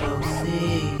HOC.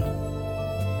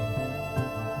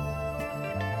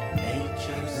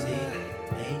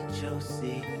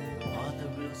 HOC.